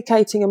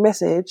communicating a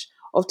message,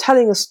 of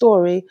telling a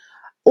story,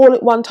 all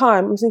at one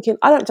time. I'm thinking,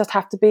 I don't just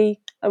have to be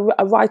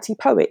a righty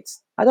poet.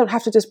 I don't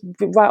have to just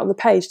write on the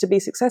page to be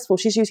successful.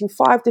 She's using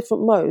 5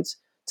 different modes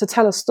to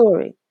tell a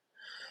story.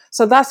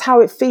 So that's how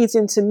it feeds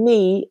into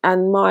me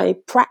and my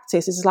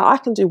practice. It's like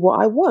I can do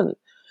what I want.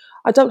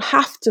 I don't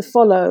have to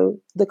follow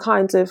the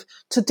kind of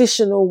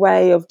traditional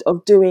way of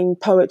doing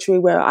poetry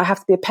where I have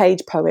to be a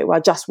page poet, where I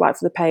just write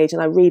for the page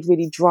and I read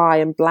really dry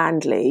and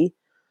blandly,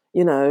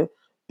 you know,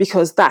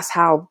 because that's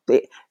how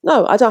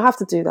no, I don't have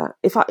to do that.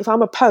 If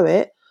I'm a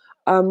poet,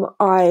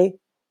 I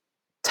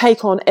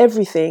take on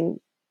everything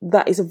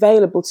that is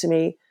available to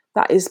me,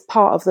 that is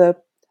part of the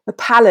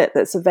palette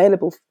that's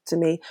available to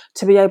me,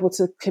 to be able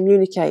to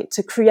communicate,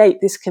 to create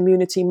this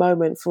community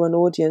moment for an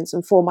audience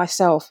and for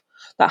myself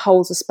that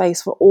holds a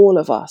space for all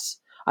of us.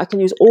 I can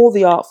use all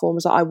the art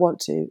forms that I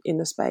want to in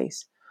the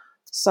space.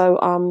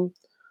 So,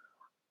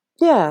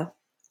 yeah,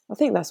 I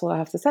think that's all I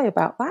have to say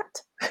about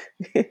that.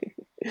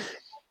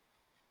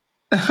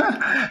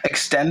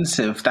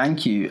 Extensive,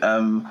 thank you.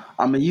 I'm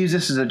going to use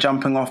this as a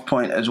jumping off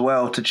point as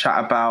well to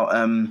chat about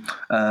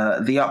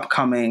the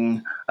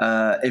upcoming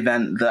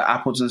event that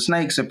Apples and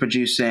Snakes are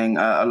producing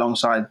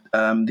alongside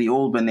the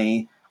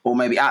Albany, or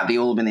maybe at the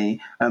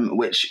Albany,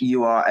 which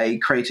you are a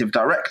creative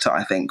director,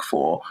 I think,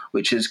 for,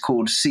 which is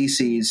called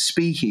CC's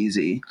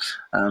Speakeasy.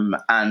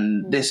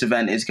 And this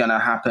event is going to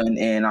happen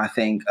in, I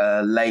think,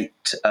 late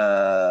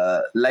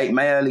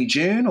May, early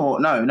June, or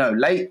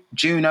late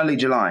June, early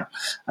July.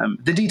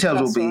 The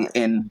details will be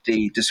in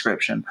the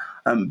description.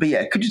 But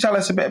yeah, could you tell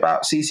us a bit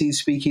about CC's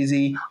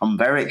Speakeasy? I'm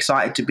very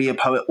excited to be a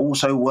poet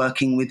also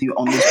working with you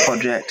on this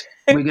project.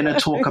 We're going to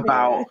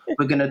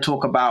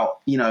talk about,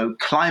 you know,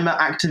 climate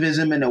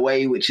activism in a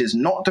way which is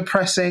not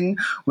depressing.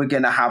 We're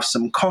going to have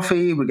some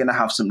coffee, we're going to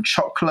have some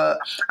chocolate,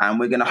 and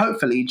we're going to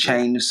hopefully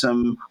change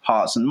some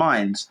hearts and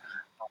minds.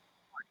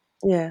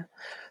 Yeah.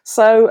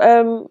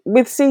 So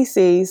with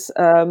CC's,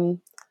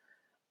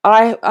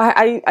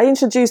 I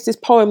introduced this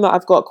poem that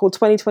I've got called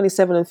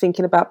 2027 and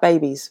Thinking About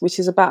Babies, which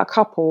is about a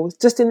couple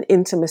just in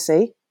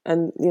intimacy.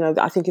 And, you know,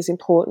 I think it's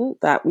important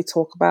that we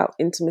talk about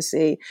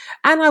intimacy.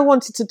 And I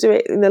wanted to do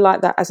it in the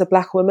light that as a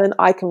Black woman,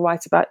 I can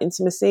write about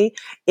intimacy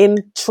in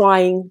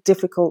trying,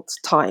 difficult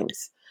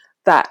times,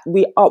 that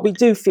we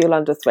do feel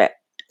under threat,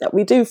 that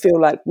we do feel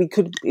like we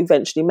could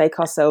eventually make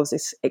ourselves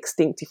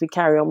extinct if we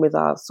carry on with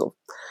our sort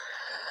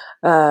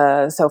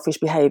of selfish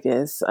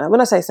behaviours.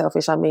 When I say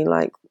selfish, I mean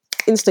like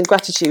instant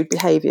gratitude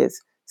behaviours.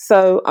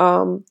 So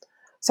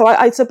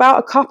it's about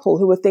a couple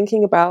who were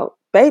thinking about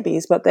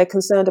babies, but they're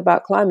concerned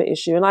about climate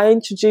issue. And I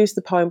introduced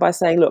the poem by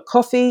saying, look,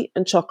 coffee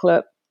and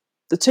chocolate,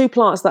 the two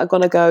plants that are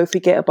going to go if we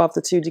get above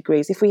the 2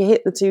 degrees. If we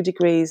hit the 2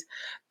 degrees,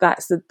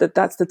 that's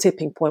the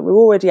tipping point. We're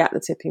already at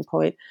the tipping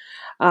point.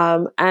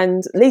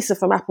 And Lisa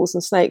from Apples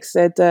and Snakes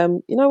said,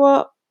 you know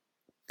what?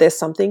 There's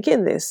something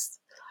in this.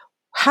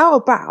 How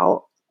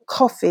about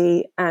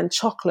coffee and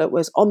chocolate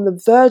was on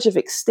the verge of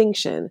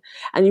extinction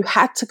and you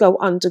had to go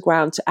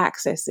underground to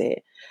access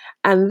it?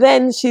 And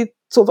then she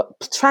sort of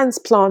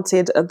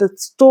transplanted the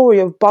story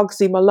of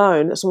Bugsy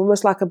Malone. It's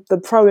almost like the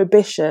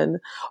prohibition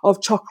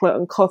of chocolate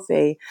and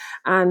coffee.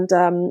 And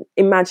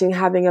imagine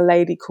having a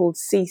lady called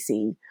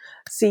CC's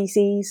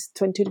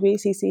 22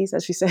 degrees CC's,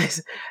 as she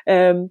says,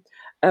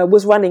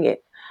 was running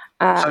it.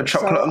 So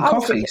chocolate and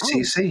coffee,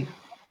 CC.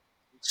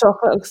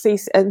 Chocolate and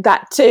CC, and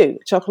that too.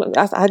 Chocolate.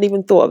 I hadn't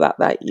even thought about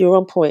that. You're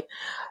on point.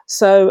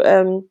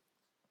 So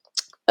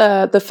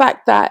the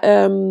fact that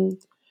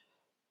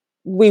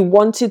we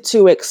wanted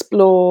to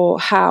explore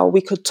how we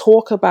could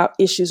talk about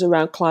issues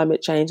around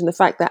climate change, and the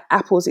fact that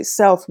Apples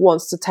itself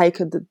wants to take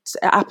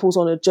Apples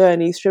on a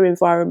journey through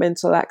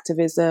environmental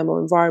activism or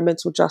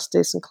environmental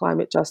justice and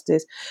climate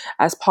justice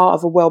as part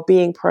of a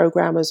well-being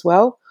program as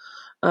well.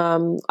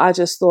 I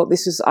just thought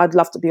I'd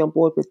love to be on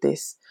board with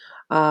this.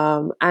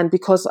 And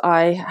because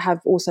I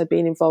have also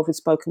been involved with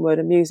spoken word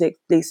and music,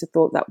 Lisa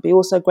thought that would be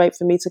also great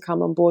for me to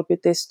come on board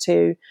with this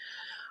too.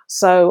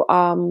 So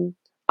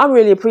I'm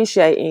really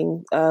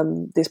appreciating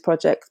this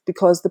project,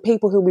 because the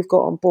people who we've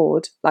got on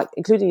board, like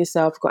including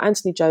yourself, we've got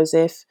Anthony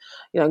Joseph,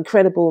 you know,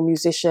 incredible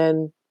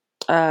musician,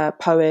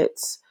 poet,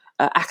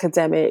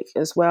 academic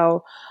as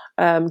well.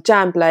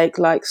 Jan Blake,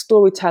 like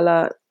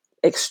storyteller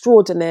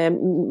extraordinaire,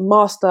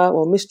 master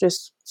or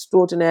mistress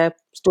extraordinaire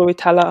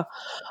storyteller.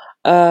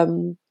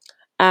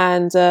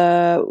 And, you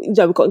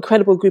know, we've got an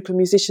incredible group of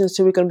musicians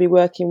who we're going to be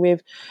working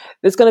with.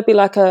 There's going to be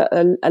like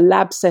a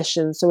lab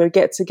session. So we'll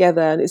get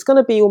together, and it's going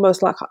to be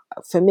almost like,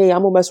 for me,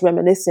 I'm almost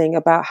reminiscing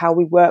about how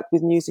we worked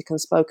with music and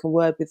spoken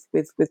word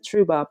with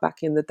Trouba back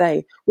in the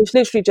day, which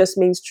literally just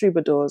means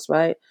troubadours,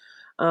 right?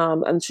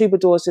 And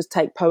troubadours just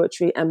take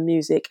poetry and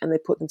music and they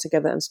put them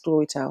together and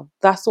storytell.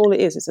 That's all it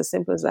is. It's as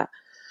simple as that.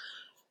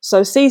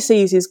 So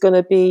CC's is going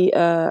to be,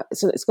 we're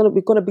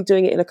going to be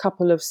doing it in a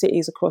couple of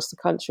cities across the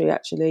country,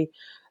 actually.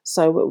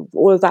 So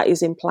all of that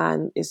is in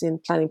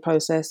planning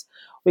process.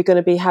 We're going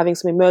to be having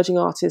some emerging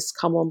artists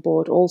come on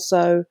board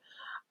also.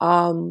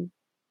 CC's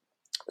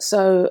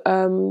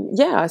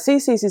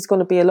is going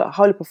to be a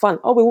whole heap of fun.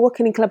 Oh, we're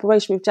working in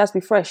collaboration with Jazz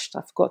Refreshed,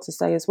 I forgot to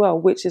say as well,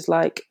 which is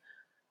like,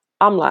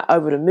 I'm like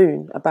over the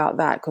moon about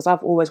that, because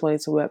I've always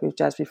wanted to work with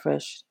Jazz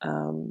Refreshed.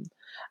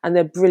 And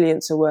they're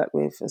brilliant to work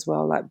with as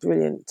well, like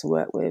brilliant to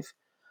work with.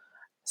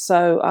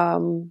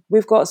 So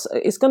we've got,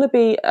 it's going to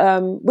be,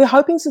 we're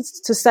hoping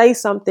to say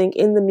something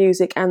in the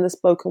music and the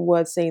spoken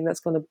word scene that's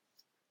going to,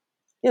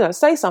 you know,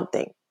 say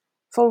something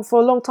for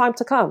a long time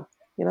to come,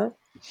 you know.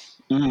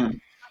 Mm.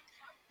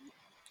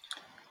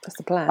 That's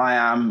the plan. I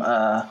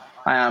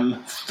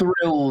am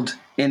thrilled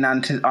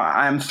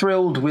I am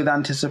thrilled with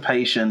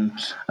anticipation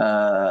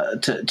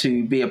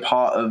to be a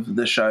part of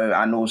the show,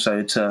 and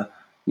also to,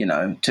 you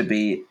know, to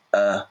be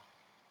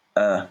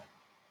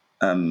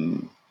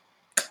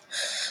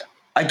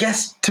I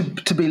guess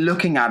to be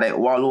looking at it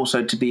while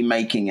also to be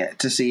making it,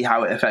 to see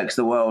how it affects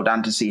the world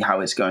and to see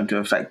how it's going to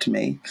affect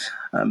me.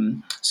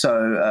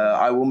 So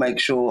I will make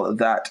sure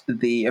that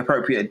the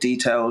appropriate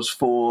details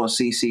for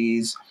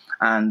CC's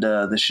and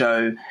the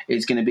show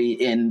is going to be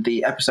in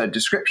the episode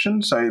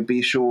description. So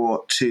be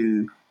sure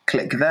to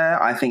click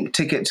there. I think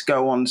tickets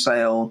go on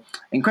sale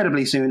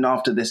incredibly soon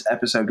after this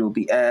episode will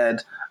be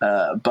aired.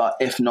 But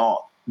if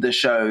not, the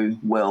show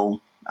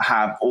will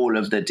have all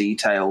of the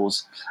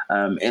details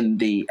in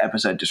the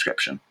episode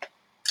description.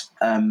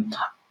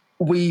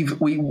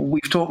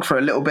 We've talked for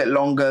a little bit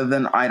longer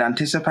than I'd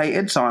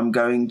anticipated, so I'm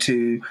going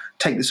to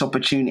take this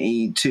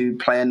opportunity to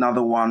play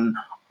another one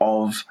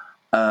of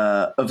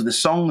the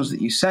songs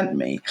that you sent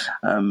me.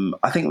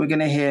 I think we're going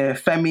to hear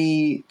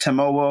Femi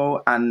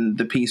Temowo and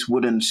the piece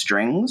Wooden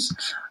Strings.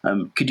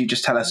 Could you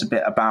just tell us a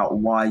bit about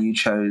why you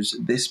chose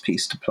this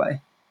piece to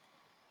play?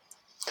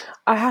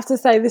 I have to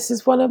say, this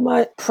is one of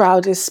my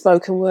proudest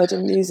spoken word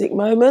and music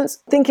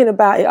moments. Thinking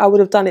about it, I would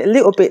have done it a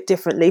little bit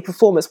differently,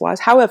 performance-wise.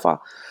 However,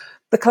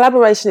 the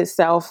collaboration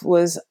itself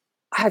I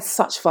had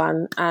such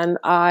fun, and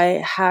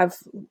I have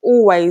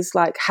always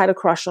had a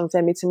crush on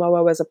Femi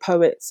Temowo as a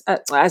poet,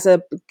 as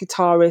a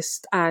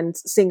guitarist and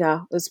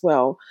singer as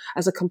well,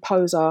 as a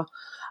composer.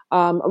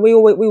 And we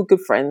were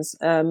good friends.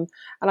 And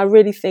I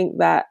really think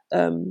that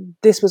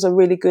this was a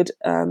really good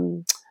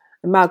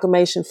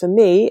amalgamation for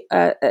me,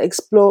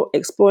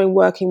 exploring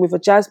working with a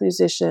jazz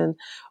musician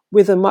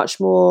with a much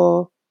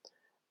more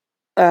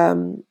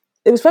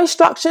it was very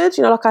structured,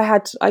 you know, I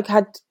had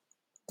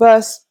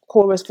verse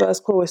chorus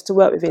to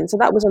work within, so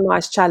that was a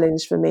nice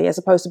challenge for me, as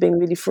opposed to being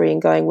really free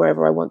and going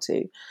wherever I want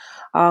to.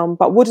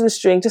 But Wooden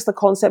String, just the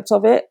concept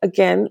of it,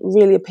 again,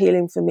 really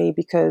appealing for me,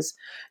 because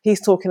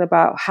he's talking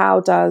about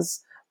how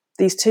does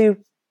these two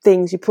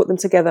things, you put them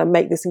together and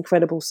make this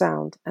incredible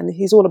sound, and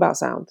he's all about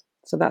sound.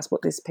 So that's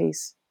what this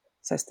piece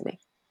says to me.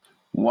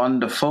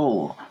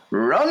 Wonderful.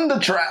 Run the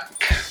track.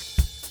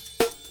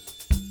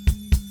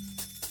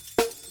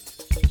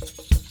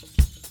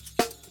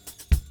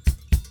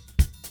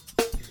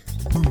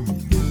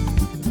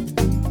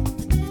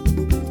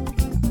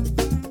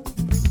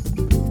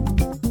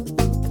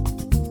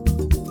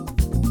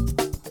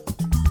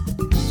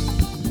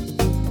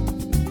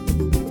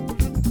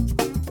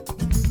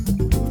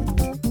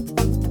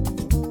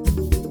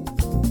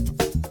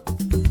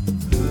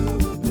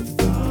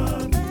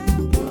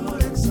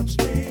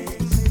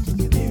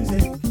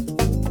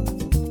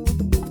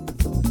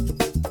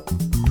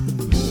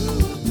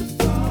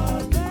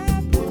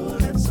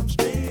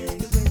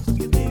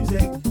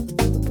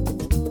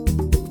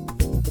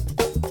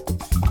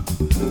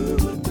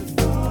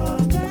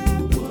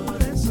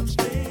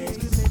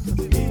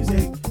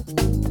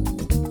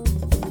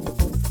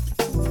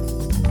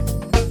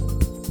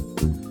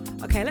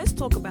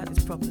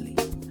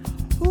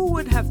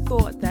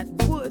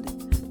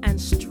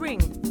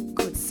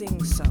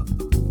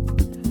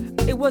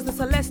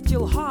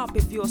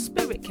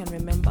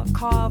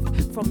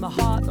 Carved from the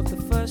heart of the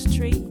first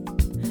tree,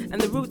 and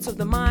the roots of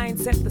the mind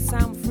set the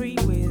sound free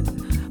with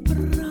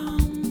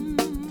brum.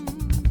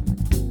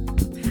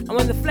 And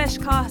when the flesh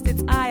cast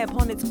its eye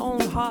upon its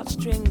own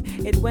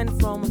heartstring, it went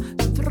from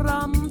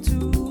thrum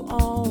to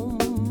om.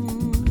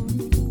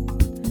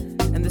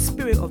 And the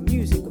spirit of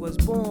music was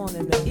born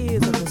in the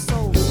ears of the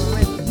soul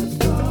forever.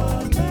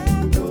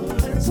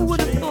 Who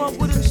would have thought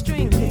Wooden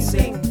String could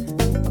sing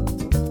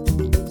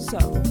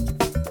so?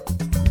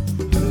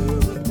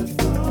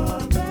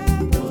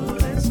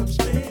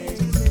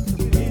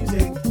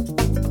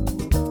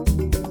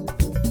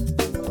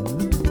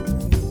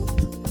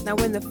 Now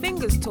when the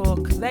fingers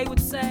talk, they would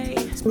say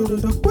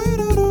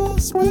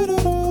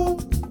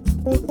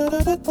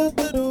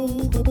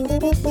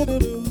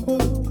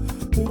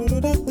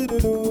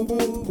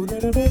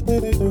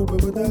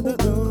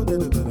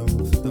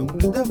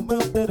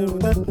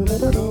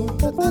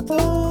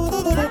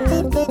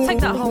take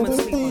that home and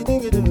sleep on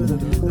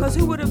it. Because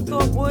who would have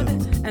thought Wood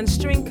and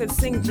String could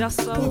sing just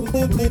so?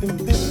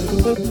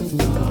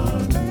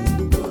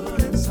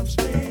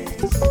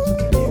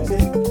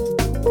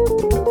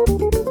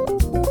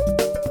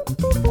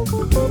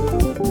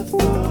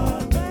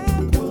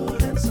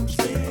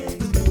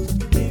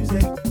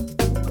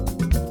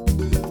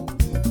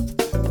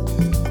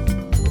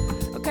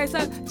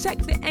 Check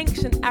the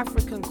ancient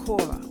African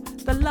kora,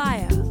 the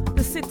lyre,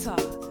 the sitar,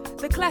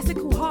 the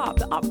classical harp,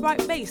 the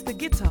upright bass, the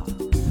guitar.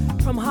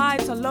 From high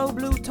to low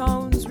blue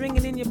tones,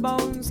 ringing in your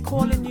bones,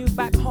 calling you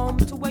back home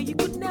to where you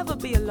could never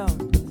be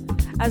alone.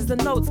 As the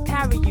notes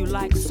carry you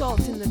like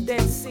salt in the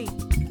Dead Sea.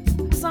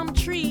 Some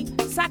tree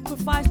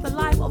sacrifice the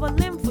life of a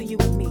limb for you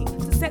and me,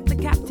 to set the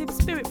captive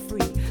spirit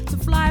free, to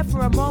fly for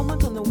a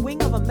moment on the wing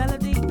of a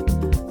melody.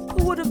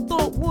 Who would have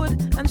thought wood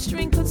and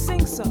string could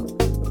sing so?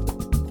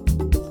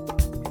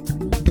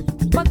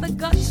 But the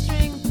gut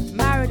string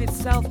married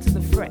itself to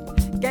the fret,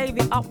 gave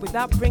it up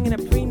without bringing a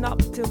prenup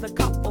till the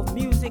cup of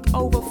music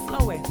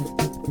overfloweth.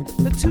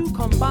 The two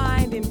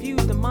combined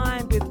imbued the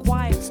mind with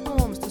quiet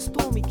storms to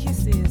stormy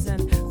kisses,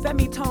 and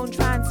femitone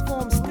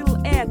transforms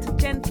still air to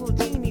gentle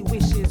genie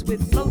wishes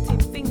with floating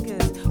fingers.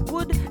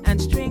 Wood and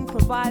string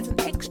provides an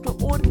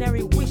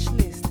extraordinary wish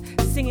list,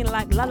 singing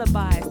like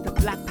lullabies the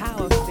Black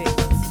Power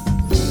fits.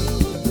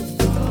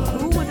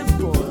 Who would have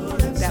thought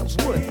that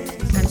wood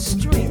and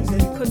string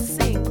could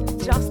sing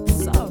just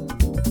so?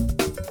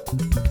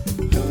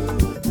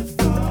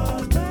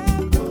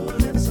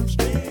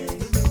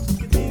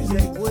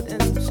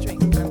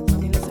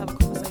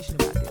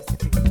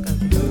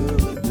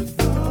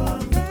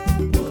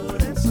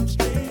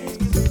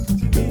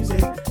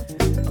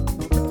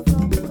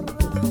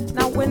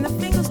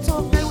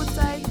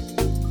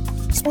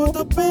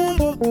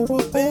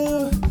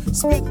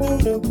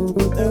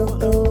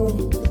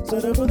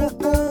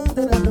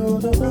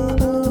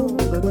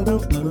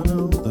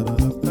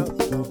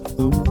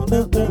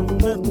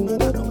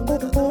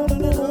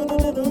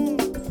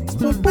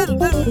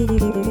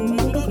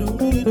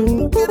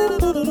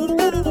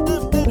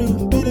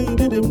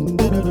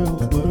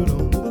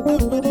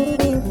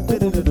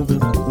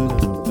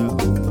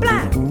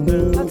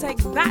 I'll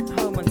take that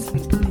home and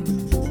sleep with him.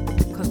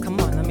 Cause come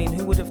on, I mean,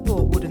 who would have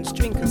thought wood and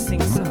string could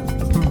sing so?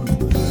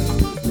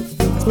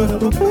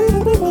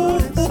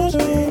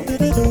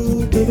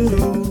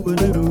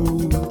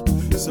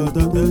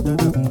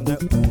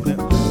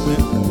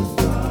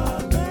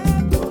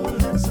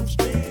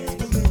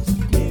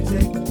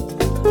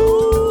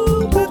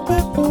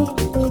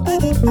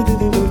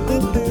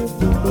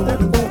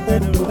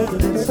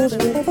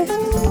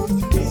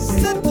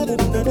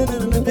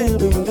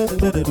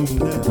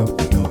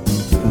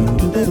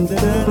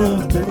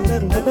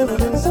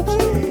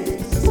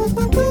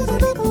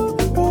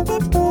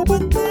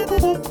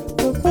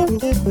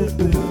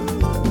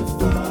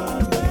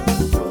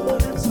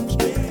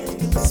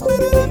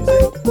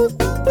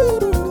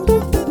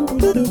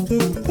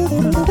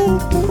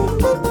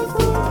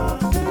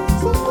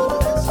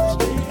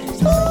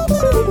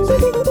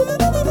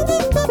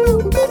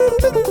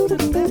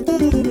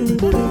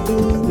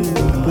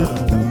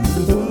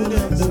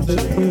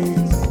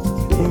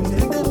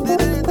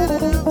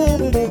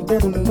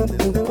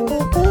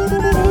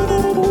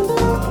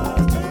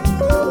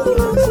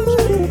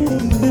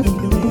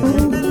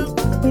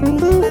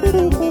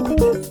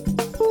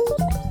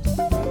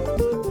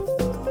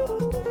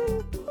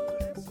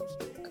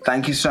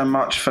 Thank you so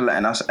much for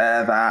letting us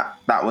air that.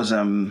 That was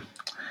a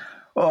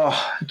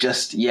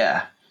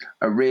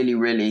really,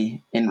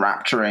 really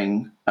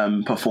enrapturing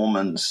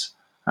performance.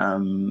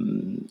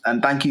 And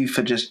thank you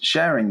for just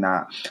sharing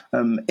that.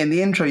 In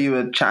the intro, you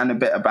were chatting a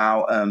bit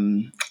about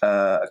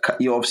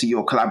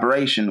your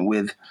collaboration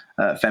with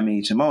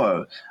Femi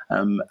Tomorrow.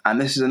 And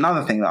this is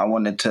another thing that I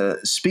wanted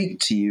to speak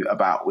to you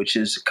about, which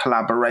is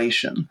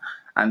collaboration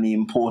and the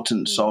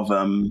importance of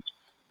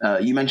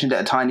you mentioned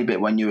it a tiny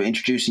bit when you were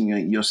introducing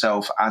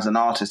yourself as an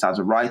artist, as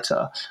a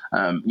writer.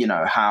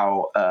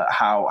 How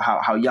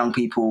young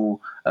people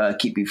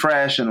keep you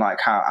fresh, and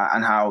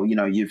how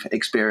you've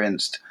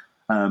experienced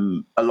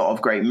a lot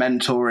of great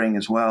mentoring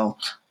as well.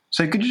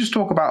 So could you just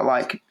talk about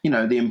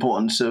the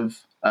importance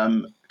of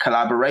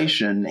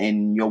collaboration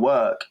in your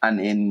work and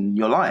in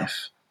your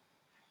life?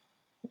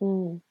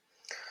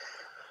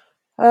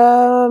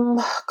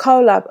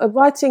 Collab.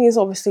 Writing is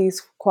obviously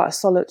quite a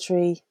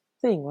solitary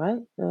thing, right?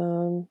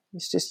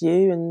 It's just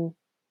you and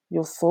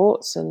your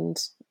thoughts and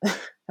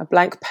a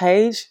blank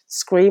page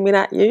screaming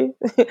at you.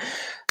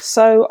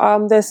 So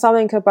there's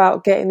something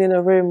about getting in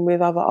a room with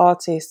other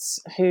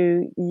artists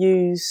who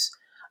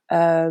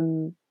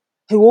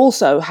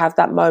also have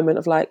that moment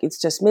of it's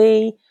just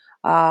me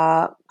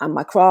and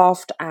my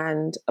craft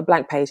and a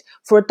blank page.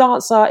 For a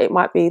dancer, it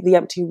might be the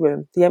empty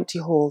room, the empty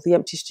hall, the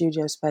empty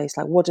studio space.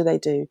 What do they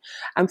do?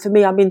 And for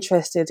me, I'm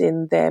interested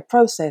in their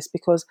process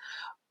because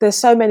there's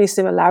so many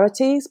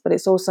similarities, but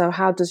it's also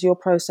how does your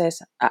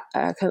process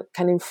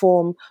can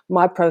inform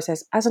my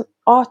process as an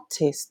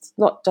artist,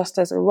 not just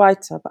as a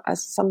writer, but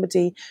as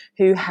somebody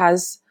who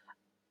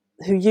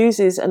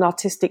uses an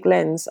artistic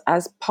lens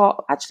as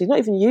part, actually not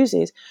even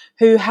uses,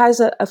 who has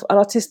an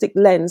artistic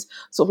lens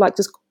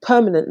just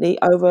permanently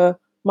over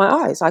my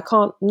eyes. I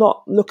can't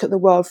not look at the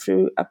world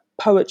through a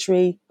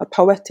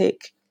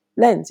poetic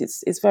lens.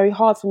 It's very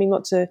hard for me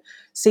not to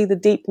see the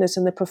deepness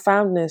and the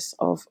profoundness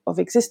of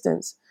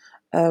existence.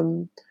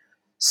 So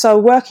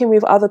collaborating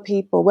with other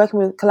people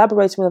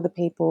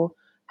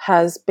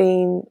has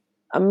been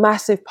a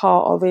massive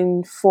part of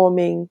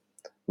informing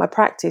my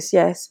practice,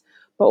 yes,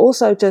 but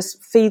also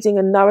just feeding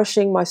and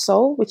nourishing my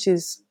soul, which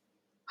is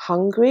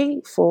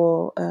hungry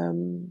for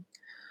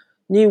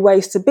new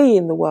ways to be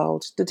in the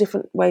world, the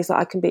different ways that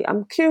I can be.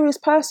 I'm a curious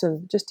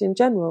person, just in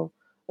general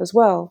as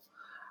well.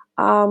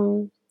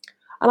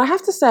 And I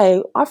have to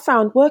say, I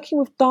found working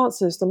with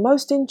dancers the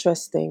most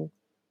interesting.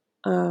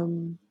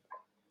 Filmmakers,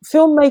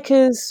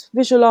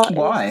 visual Why?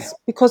 artists,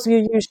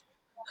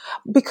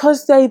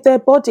 because their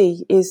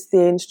body is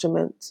the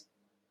instrument.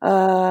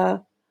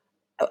 So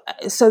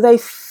they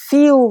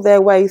feel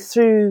their way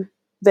through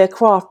their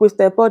craft with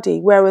their body,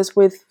 whereas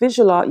with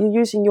visual art, you're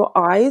using your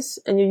eyes,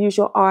 and you use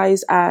your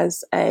eyes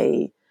as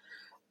a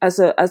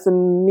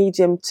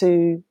medium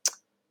to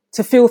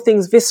feel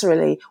things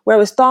viscerally.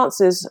 Whereas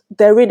dancers,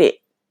 they're in it.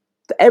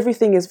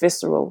 Everything is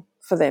visceral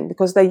for them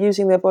because they're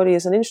using their body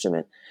as an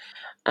instrument.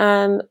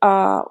 And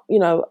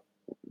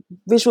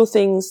visual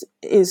things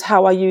is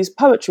how I use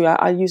poetry.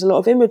 I use a lot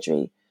of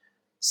imagery.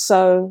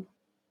 So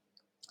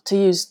to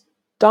use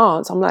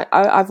dance, I'm like,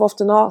 I've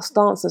often asked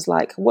dancers,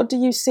 like, what do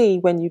you see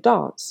when you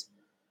dance?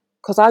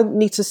 Because I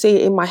need to see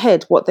it in my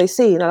head what they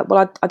see. And I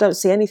don't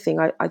see anything.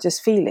 I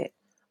just feel it.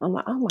 I'm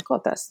like, oh my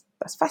God, that's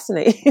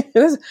fascinating.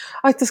 This is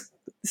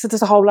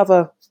just a whole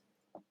other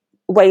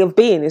way of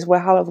being, is where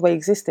how other way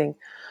existing.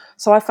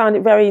 So I found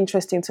it very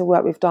interesting to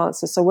work with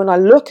dancers. So when I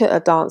look at a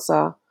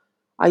dancer,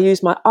 I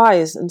use my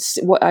eyes, and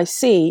what I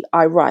see,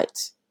 I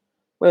write.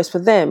 Whereas for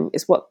them,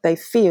 it's what they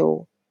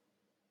feel.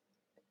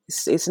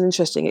 It's an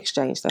interesting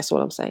exchange. That's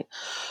what I'm saying.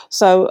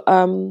 So,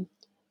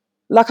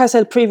 like I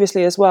said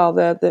previously as well,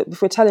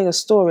 if we're telling a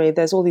story,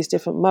 there's all these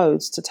different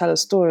modes to tell a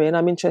story, and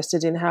I'm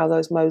interested in how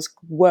those modes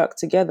work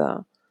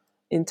together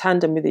in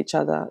tandem with each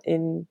other,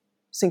 in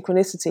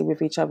synchronicity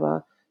with each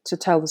other to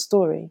tell the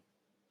story.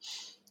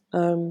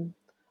 And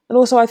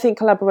also, I think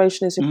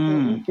collaboration is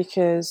important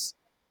because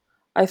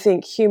I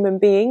think human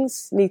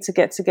beings need to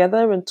get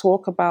together and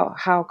talk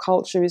about how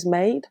culture is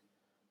made,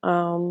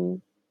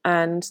 and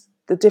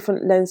the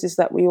different lenses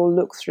that we all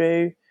look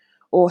through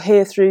or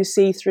hear through,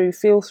 see through,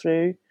 feel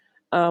through,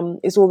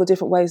 is all the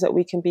different ways that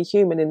we can be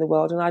human in the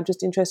world. And I'm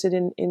just interested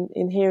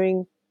in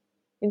hearing,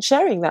 in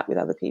sharing that with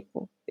other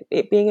people,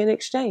 it being an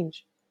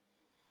exchange.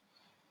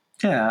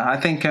 Yeah, I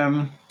think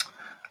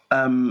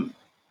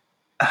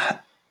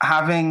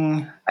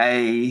having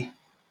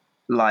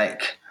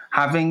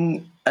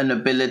an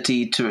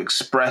ability to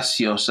express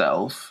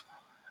yourself,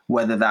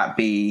 whether that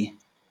be,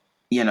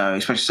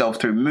 express yourself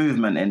through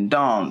movement in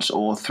dance,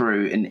 or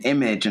through an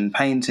image in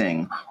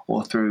painting,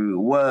 or through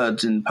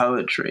words in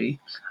poetry.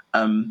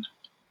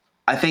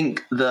 I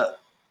think that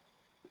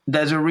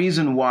there's a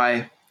reason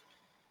why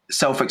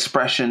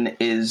self-expression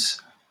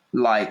is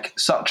like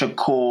such a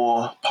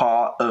core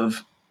part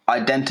of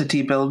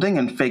identity building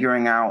and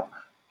figuring out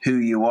who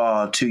you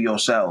are to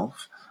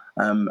yourself.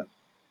 And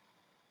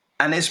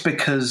it's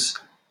because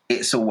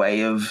it's a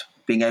way of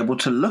being able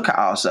to look at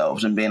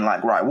ourselves and being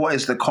like, right, what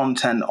is the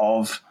content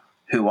of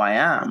who I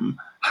am?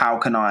 How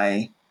can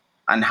I,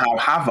 and how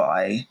have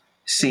I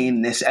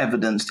seen this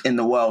evidenced in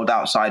the world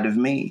outside of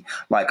me?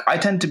 Like, I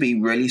tend to be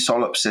really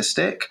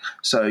solipsistic.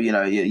 So,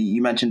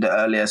 you mentioned it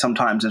earlier,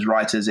 sometimes as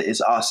writers, it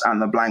is us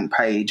and the blank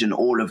page and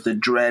all of the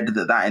dread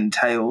that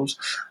entails.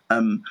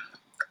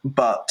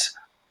 But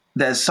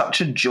there's such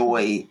a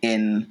joy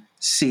in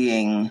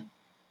seeing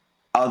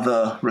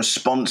other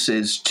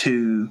responses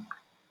to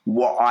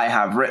what I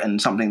have written,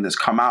 something that's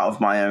come out of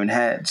my own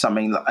head,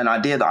 an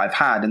idea that I've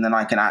had, and then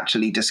I can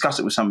actually discuss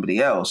it with somebody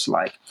else.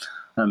 Like,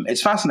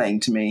 it's fascinating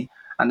to me.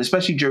 And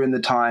especially during the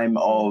time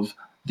of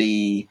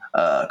the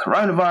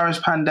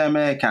coronavirus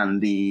pandemic and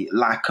the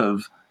lack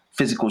of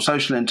physical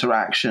social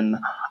interaction,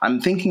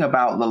 I'm thinking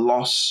about the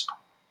loss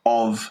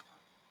of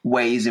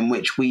ways in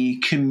which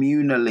we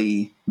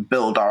communally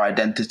build our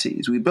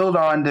identities. We build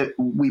our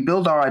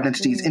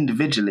identities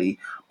individually,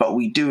 but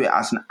we do it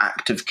as an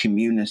act of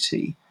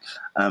community.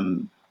 I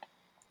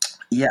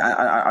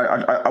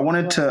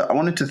wanted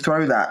to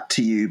throw that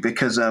to you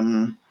because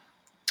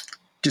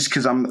just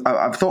because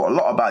I've thought a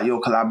lot about your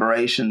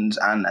collaborations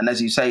and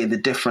as you say, the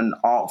different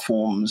art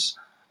forms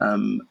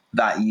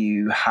that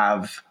you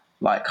have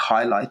like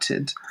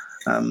highlighted.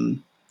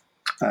 And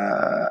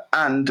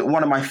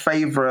one of my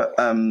favorite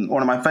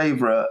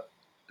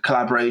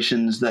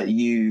collaborations that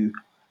you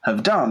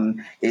have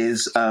done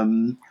is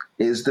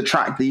the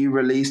track that you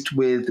released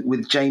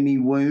with Jamie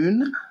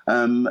Woon.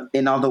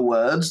 In other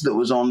words, that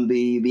was on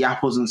the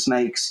Apples and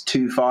Snakes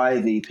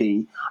 2.5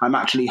 EP. I'm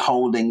actually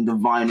holding the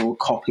vinyl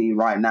copy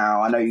right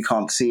now. I know you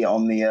can't see it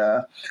on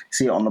the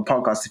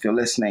podcast if you're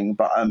listening,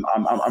 but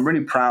I'm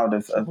really proud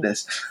of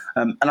this.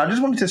 And I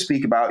just wanted to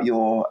speak about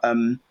your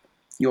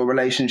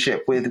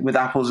relationship with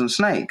Apples and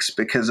Snakes,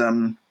 because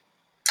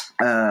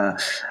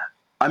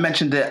I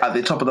mentioned it at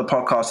the top of the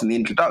podcast in the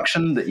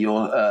introduction that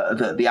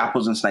the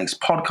Apples and Snakes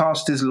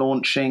podcast is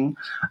launching,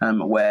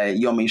 where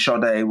Yomi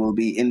Sode will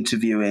be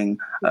interviewing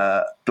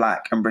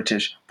Black and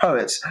British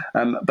poets.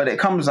 But it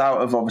comes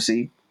out of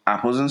obviously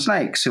Apples and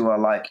Snakes, who are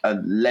like a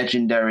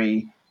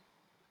legendary,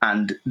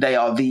 and they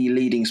are the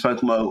leading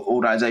spoken word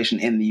organization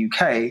in the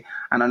UK.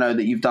 And I know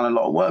that you've done a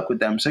lot of work with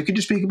them. So could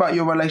you speak about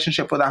your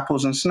relationship with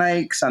Apples and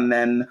Snakes, and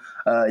then,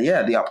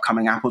 the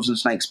upcoming Apples and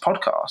Snakes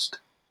podcast?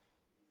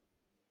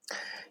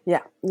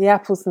 Yeah, the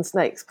Apples and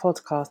Snakes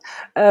podcast.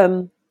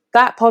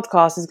 that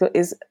podcast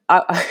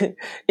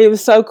it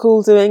was so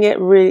cool doing it.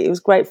 Really, it was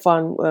great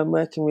fun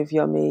working with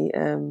Yomi,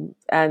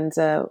 and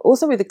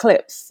also with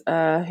Eclipse,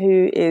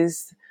 who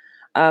is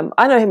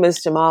I know him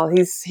as Jamal.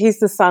 He's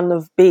the son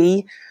of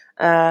B,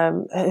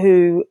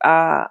 who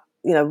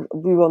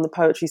we were on the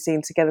poetry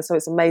scene together. So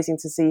it's amazing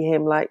to see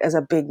him like as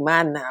a big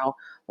man now,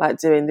 like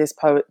doing this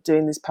poetry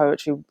in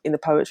the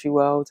poetry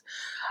world.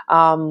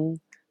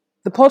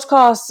 The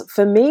podcast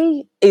for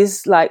me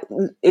is like,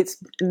 it's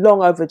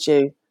long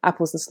overdue.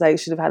 Apples and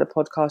Snakes should have had a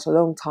podcast a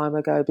long time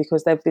ago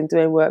because they've been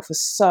doing work for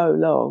so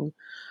long,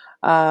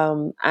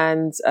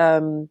 and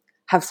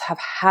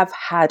have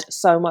had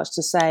so much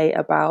to say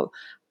about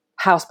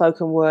how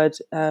spoken word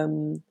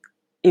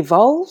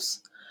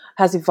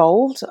has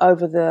evolved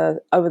over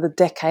the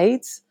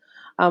decades.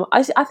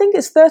 I think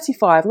it's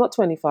 35, not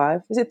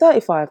 25. Is it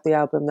 35, the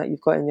album that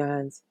you've got in your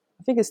hands?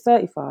 I think it's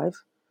 35.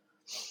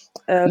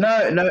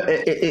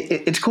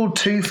 It's called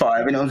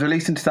 2-5 and it was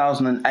released in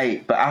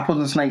 2008, but Apples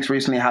and Snakes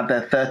recently had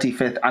their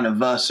 35th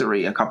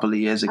anniversary a couple of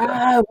years ago.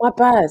 Oh, my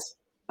bad.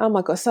 Oh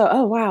my God. So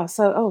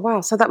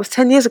that was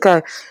 10 years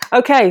ago.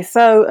 Okay.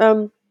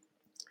 So,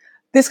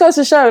 this goes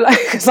to show, like,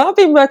 because I've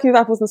been working with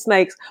Apples and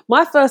Snakes.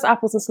 My first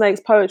Apples and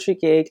Snakes poetry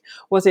gig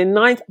was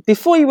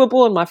before you were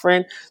born, my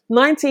friend,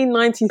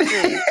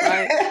 1993,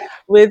 right?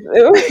 with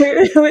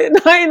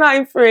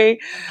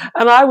 1993,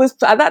 and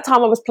at that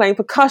time I was playing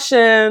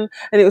percussion,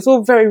 and it was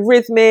all very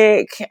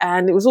rhythmic,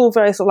 and it was all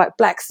very sort of like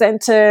black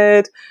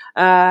centered,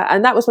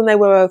 and that was when they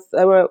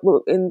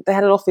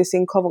had an office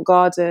in Covent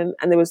Garden,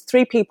 and there was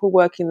 3 people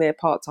working there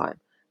part time.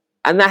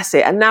 And that's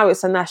it. And now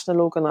it's a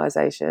national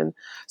organisation.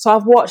 So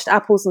I've watched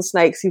Apples and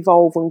Snakes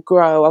evolve and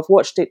grow. I've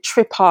watched it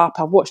trip up.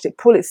 I've watched it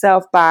pull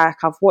itself back.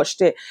 I've watched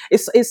it.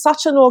 It's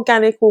such an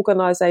organic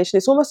organisation.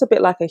 It's almost a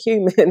bit like a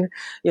human,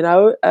 you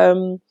know.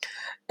 And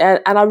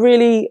I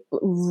really,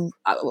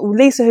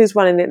 Lisa, who's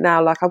running it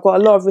now, like I've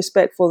got a lot of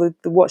respect for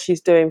what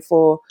she's doing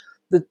for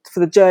the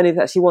journey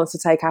that she wants to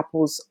take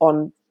Apples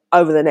on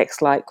over the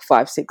next like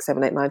 5, 6,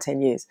 7, 8, 9,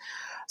 10 years.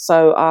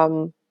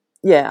 So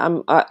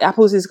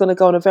Apples is going to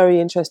go on a very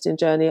interesting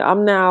journey.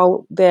 I'm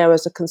now there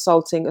as a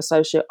consulting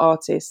associate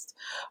artist,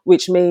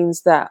 which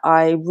means that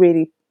I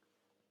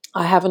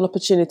have an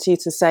opportunity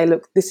to say,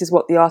 look, this is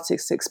what the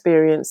artist's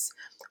experience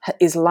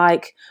is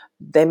like.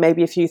 There may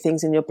be a few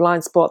things in your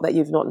blind spot that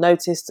you've not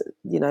noticed,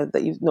 you know,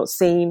 that you've not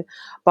seen,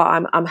 but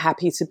I'm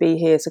happy to be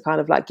here to kind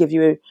of like give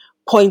you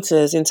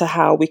pointers into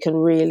how we can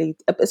really,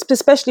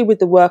 especially with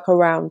the work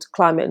around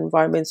climate and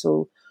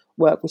environmental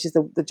work, which is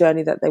the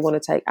journey that they want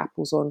to take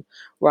Apples on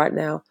right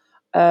now.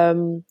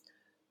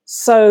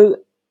 So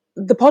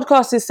the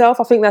podcast itself,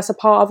 I think that's a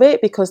part of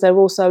it because they're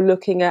also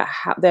looking at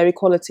their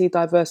equality,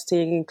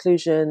 diversity,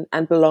 inclusion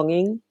and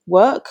belonging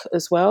work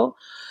as well.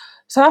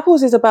 So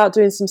Apples is about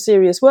doing some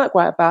serious work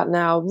right about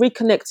now,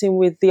 reconnecting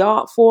with the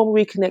art form,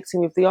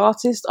 reconnecting with the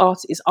artist.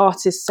 Art is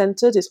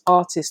artist-centered, it's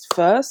artist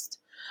first.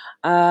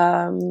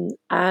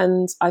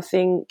 And I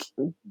think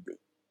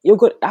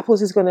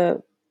Apples is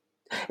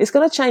it's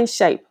going to change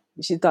shape,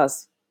 which it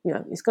does. You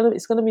know, it's going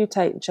to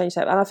mutate and change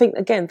shape. And I think,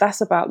 again,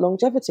 that's about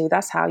longevity.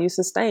 That's how you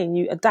sustain,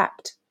 you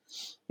adapt,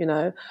 you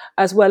know,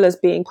 as well as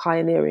being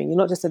pioneering. You're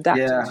not just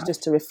adapting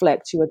just to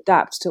reflect, you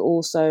adapt to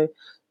also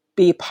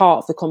be a part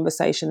of the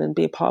conversation and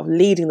be a part of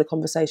leading the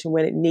conversation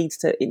when it needs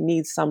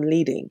some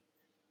leading.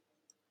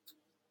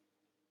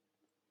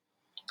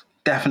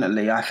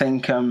 Definitely. I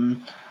think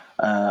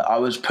I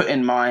was put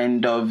in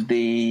mind of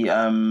the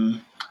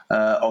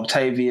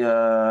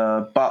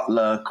Octavia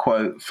Butler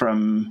quote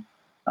from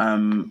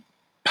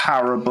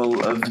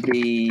Parable of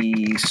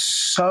the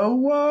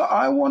Sower,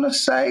 I want to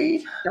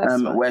say,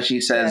 where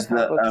she says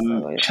that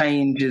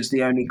change is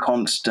the only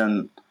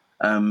constant.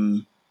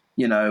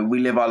 You know, we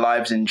live our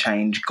lives in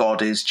change.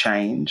 God is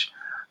change.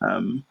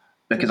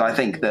 Because I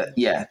think that,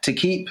 to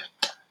keep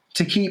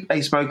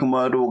a spoken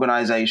word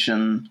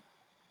organization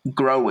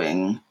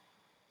growing,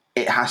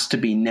 it has to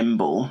be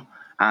nimble.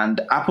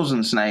 And Apples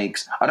and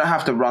Snakes, I don't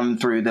have to run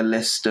through the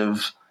list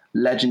of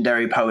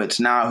legendary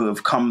poets now who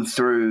have come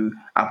through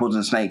Apples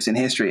and Snakes in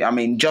history. I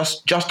mean,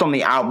 just on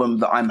the album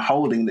that I'm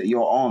holding that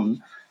you're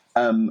on,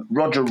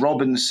 Roger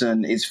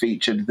Robinson is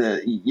featured.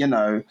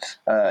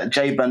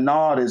 Jay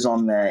Bernard is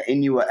on there.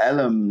 Inua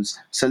Ellams,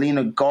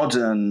 Selena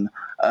Godden,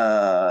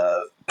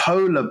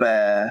 Polar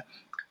Bear.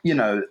 You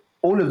know,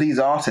 all of these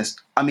artists.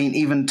 I mean,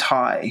 even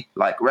Ty.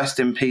 Like, rest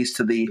in peace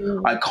to the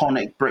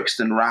iconic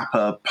Brixton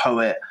rapper,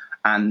 poet,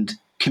 and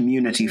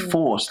community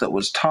force that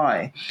was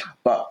Ty.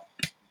 But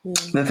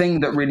the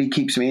thing that really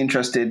keeps me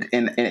interested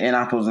in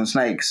Apples and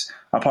Snakes,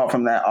 apart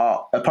from their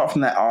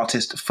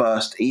artist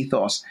first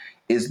ethos,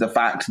 is the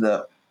fact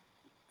that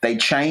they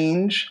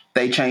change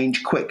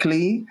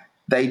quickly,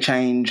 they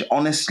change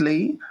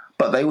honestly,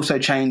 but they also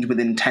change with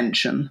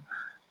intention.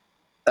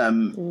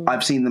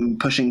 I've seen them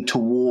pushing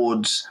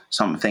towards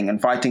something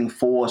and fighting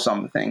for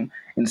something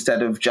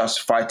instead of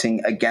just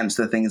fighting against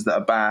the things that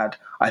are bad.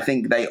 I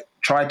think they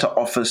try to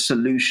offer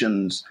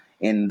solutions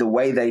in the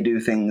way they do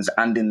things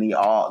and in the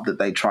art that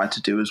they try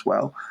to do as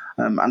well.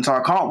 And so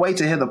I can't wait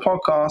to hear the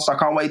podcast. I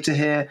can't wait to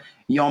hear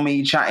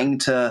Yomi chatting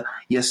to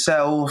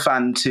yourself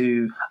and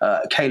to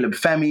Caleb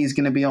Femi is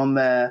going to be on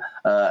there,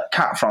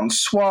 Cat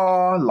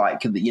Francois,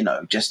 like, you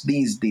know, just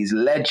these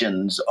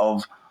legends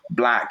of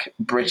Black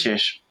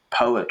British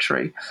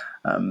poetry.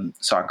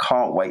 So I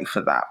can't wait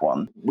for that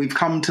one. We've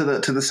come to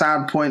the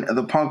sad point of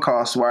the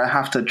podcast where I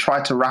have to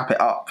try to wrap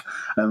it up.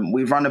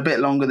 We've run a bit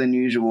longer than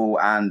usual,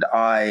 and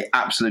I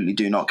absolutely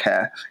do not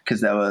care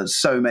because there were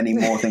so many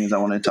more things I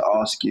wanted to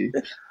ask you.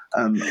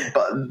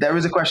 But there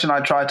is a question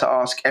I try to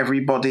ask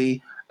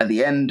everybody at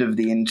the end of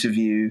the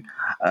interview.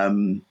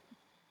 And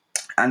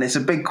it's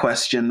a big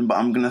question, but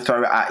I'm going to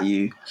throw it at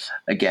you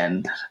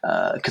again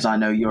because I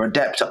know you're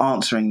adept at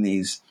answering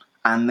these.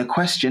 And the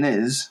question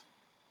is,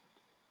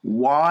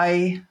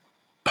 why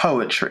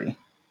poetry?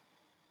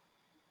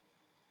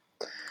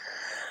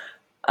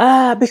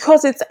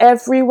 Because it's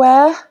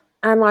everywhere,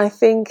 and I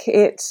think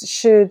it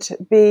should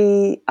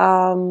be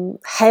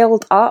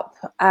hailed up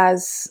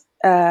as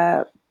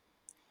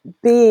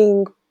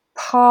being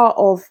part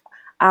of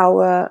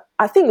our...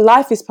 I think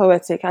life is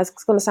poetic.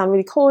 It's going to sound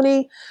really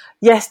corny.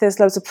 Yes, there's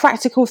loads of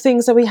practical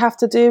things that we have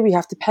to do. We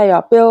have to pay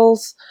our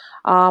bills.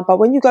 But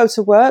when you go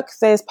to work,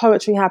 there's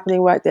poetry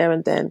happening right there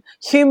and then.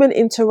 Human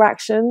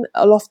interaction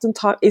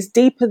oftentimes is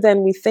deeper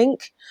than we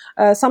think.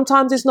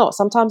 Sometimes it's not.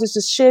 Sometimes it's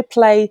just sheer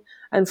play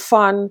and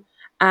fun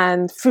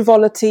and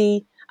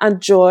frivolity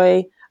and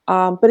joy.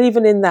 But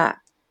even in that,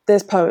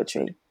 there's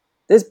poetry,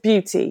 there's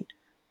beauty,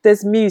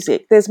 there's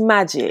music, there's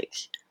magic,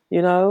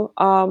 you know.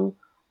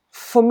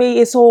 For me,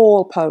 it's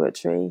all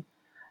poetry.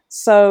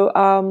 So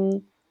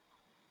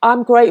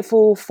I'm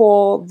grateful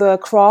for the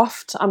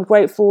craft. I'm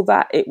grateful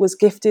that it was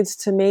gifted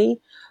to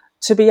me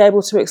to be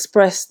able to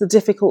express the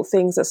difficult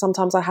things that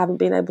sometimes I haven't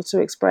been able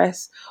to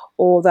express,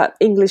 or that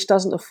English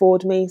doesn't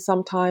afford me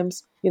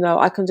sometimes. You know,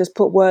 I can just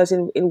put words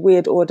in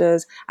weird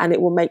orders and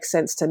it will make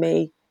sense to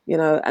me, you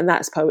know, and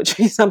that's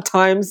poetry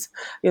sometimes,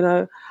 you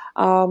know.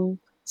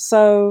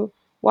 So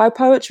why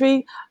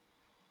poetry?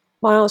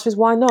 My answer is,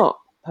 why not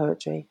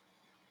poetry?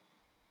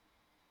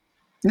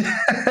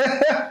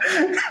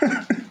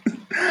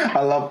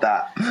 I love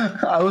that.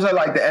 I also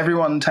like that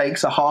everyone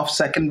takes a half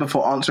second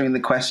before answering the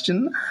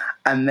question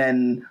and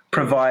then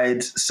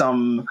provides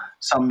some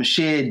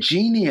sheer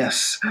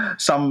genius,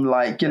 some,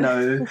 like, you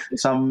know,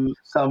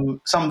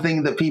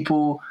 something that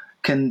people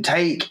can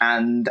take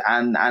and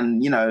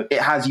you know,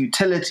 it has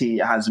utility,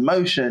 it has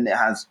motion, it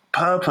has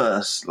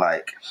purpose.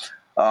 Like,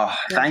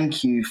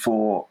 thank you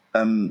for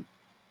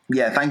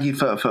thank you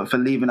for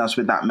leaving us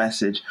with that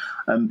message.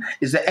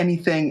 Is there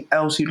anything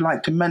else you'd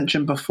like to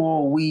mention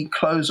before we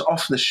close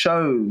off the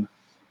show?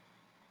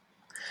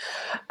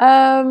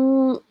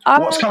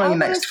 What's coming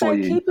next for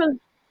you?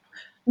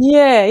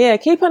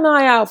 Keep an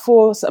eye out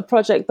for a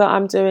project that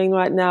I'm doing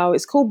right now.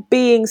 It's called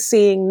Being,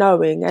 Seeing,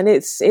 Knowing, and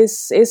it's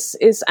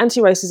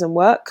anti-racism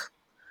work.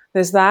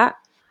 There's that.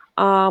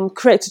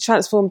 Create to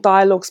Transform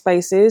dialogue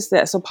spaces.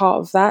 That's a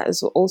part of that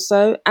as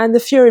also, and the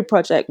Fury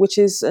Project, which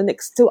is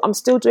I'm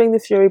still doing the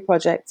Fury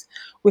Project,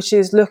 which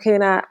is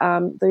looking at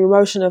the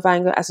emotion of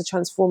anger as a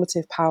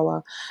transformative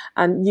power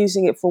and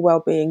using it for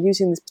well-being.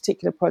 Using this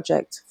particular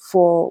project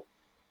for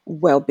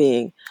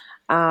well-being.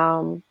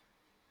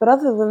 But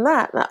other than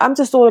that, I'm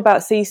just all about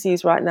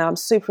CCs right now. I'm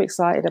super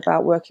excited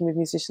about working with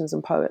musicians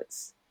and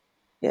poets.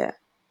 Yeah.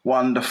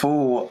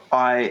 Wonderful.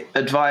 I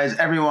advise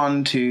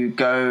everyone to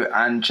go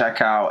and check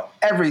out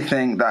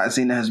everything that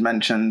Zena has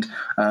mentioned.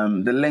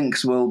 The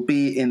links will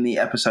be in the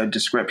episode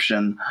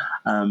description.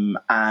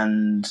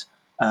 And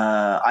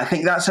I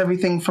think that's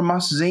everything from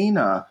us,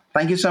 Zena.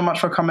 Thank you so much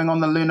for coming on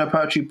the Lunar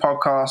Poetry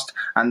Podcast,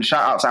 and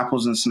shout out to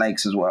Apples and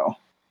Snakes as well.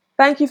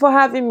 Thank you for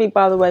having me,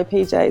 by the way,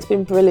 PJ. It's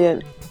been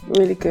brilliant.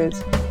 Really good.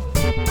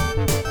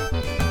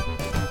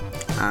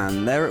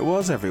 And there it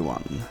was,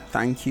 everyone.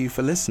 Thank you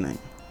for listening.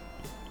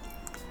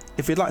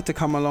 If you'd like to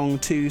come along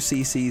to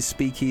CC's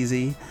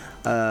Speakeasy,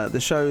 the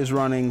show is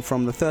running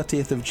from the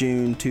 30th of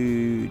June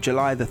to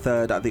July the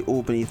 3rd at the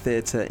Albany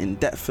Theatre in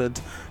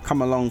Deptford.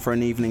 Come along for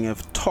an evening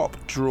of top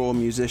draw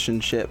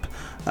musicianship,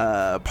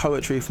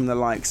 poetry from the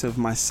likes of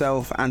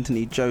myself,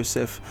 Anthony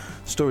Joseph,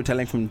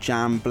 storytelling from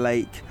Jam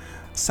Blake,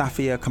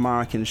 Safia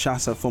Kamara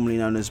Kinshasa, formerly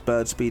known as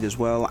Birdspeed as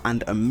well,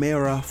 and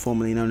Amira,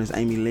 formerly known as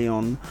Amy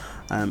Leon.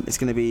 It's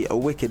going to be a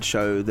wicked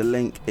show. The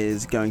link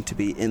is going to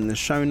be in the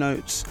show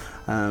notes.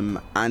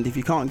 And if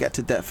you can't get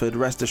to Deptford,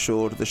 rest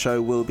assured the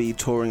show will be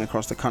touring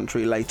across the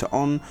country later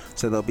on,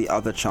 so there'll be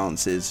other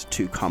chances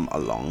to come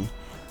along.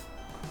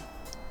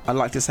 I'd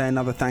like to say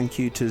another thank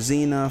you to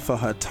Zena for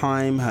her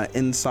time, her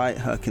insight,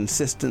 her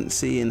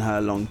consistency, and her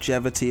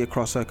longevity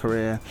across her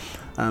career.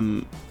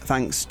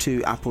 Thanks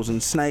to Apples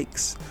and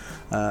Snakes,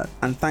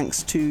 and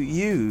thanks to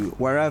you,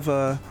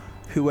 wherever,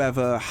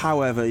 whoever,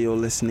 however you're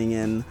listening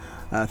in.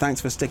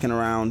 Thanks for sticking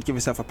around. Give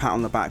yourself a pat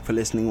on the back for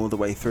listening all the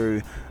way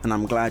through, and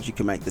I'm glad you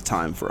can make the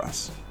time for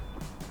us.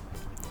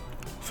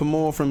 For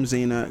more from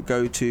Zena,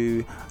 go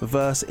to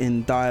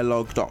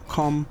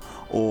verseindialogue.com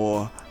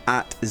or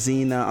at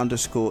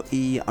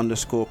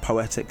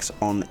Zena_E_poetics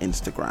on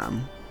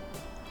Instagram.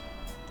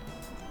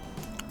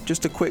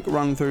 Just a quick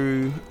run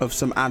through of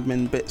some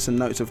admin bits and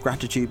notes of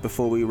gratitude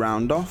before we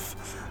round off.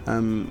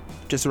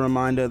 Just a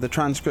reminder, the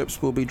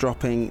transcripts will be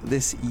dropping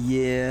this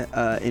year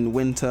in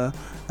winter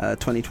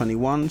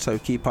 2021, so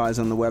keep eyes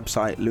on the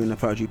website Lunar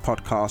Poetry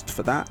Podcast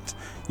for that.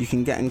 You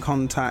can get in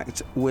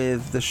contact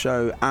with the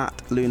show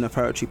at Lunar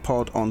Poetry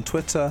Pod on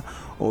Twitter,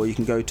 or you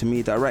can go to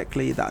me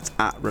directly, that's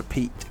at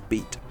Repeat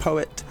Beat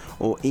Poet,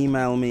 or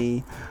email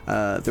me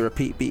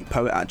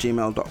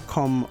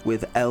therepeatbeatpoet@gmail.com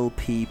with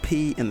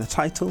LPP in the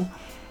title.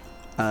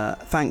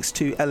 Thanks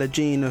to Ella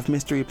Jean of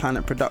Mystery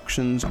Planet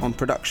Productions on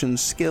production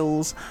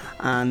skills,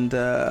 and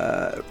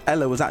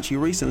Ella was actually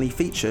recently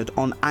featured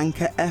on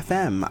Anchor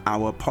FM,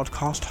 our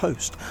podcast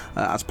host,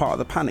 as part of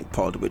the Panic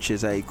Pod, which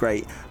is a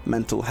great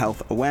mental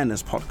health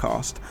awareness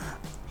podcast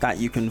that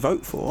you can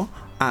vote for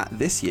at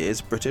this year's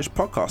British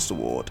Podcast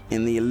Award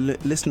in the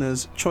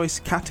Listener's Choice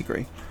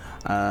category.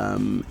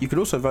 You could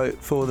also vote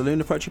for the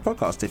Lunar Poetry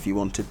Podcast if you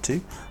wanted to,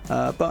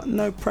 but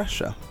no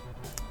pressure.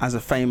 As a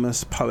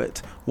famous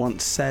poet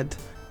once said,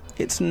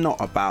 it's not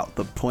about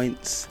the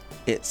points,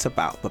 it's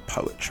about the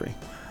poetry.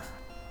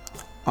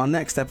 Our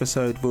next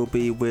episode will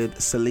be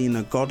with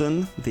Selena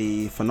Godden,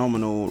 the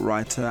phenomenal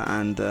writer,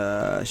 and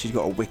she's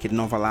got a wicked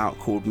novel out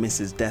called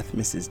Mrs. Death,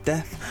 Mrs.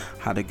 Death.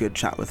 Had a good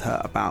chat with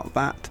her about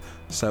that.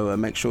 So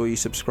make sure you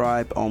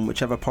subscribe on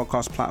whichever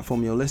podcast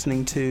platform you're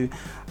listening to.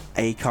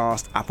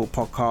 Acast, Apple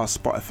Podcasts,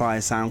 Spotify,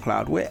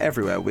 SoundCloud, we're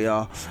everywhere we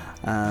are.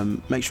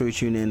 Make sure you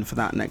tune in for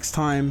that next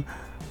time.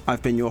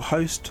 I've been your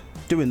host,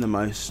 doing the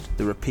most,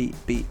 the Repeat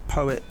Beat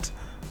Poet.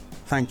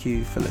 Thank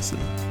you for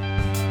listening.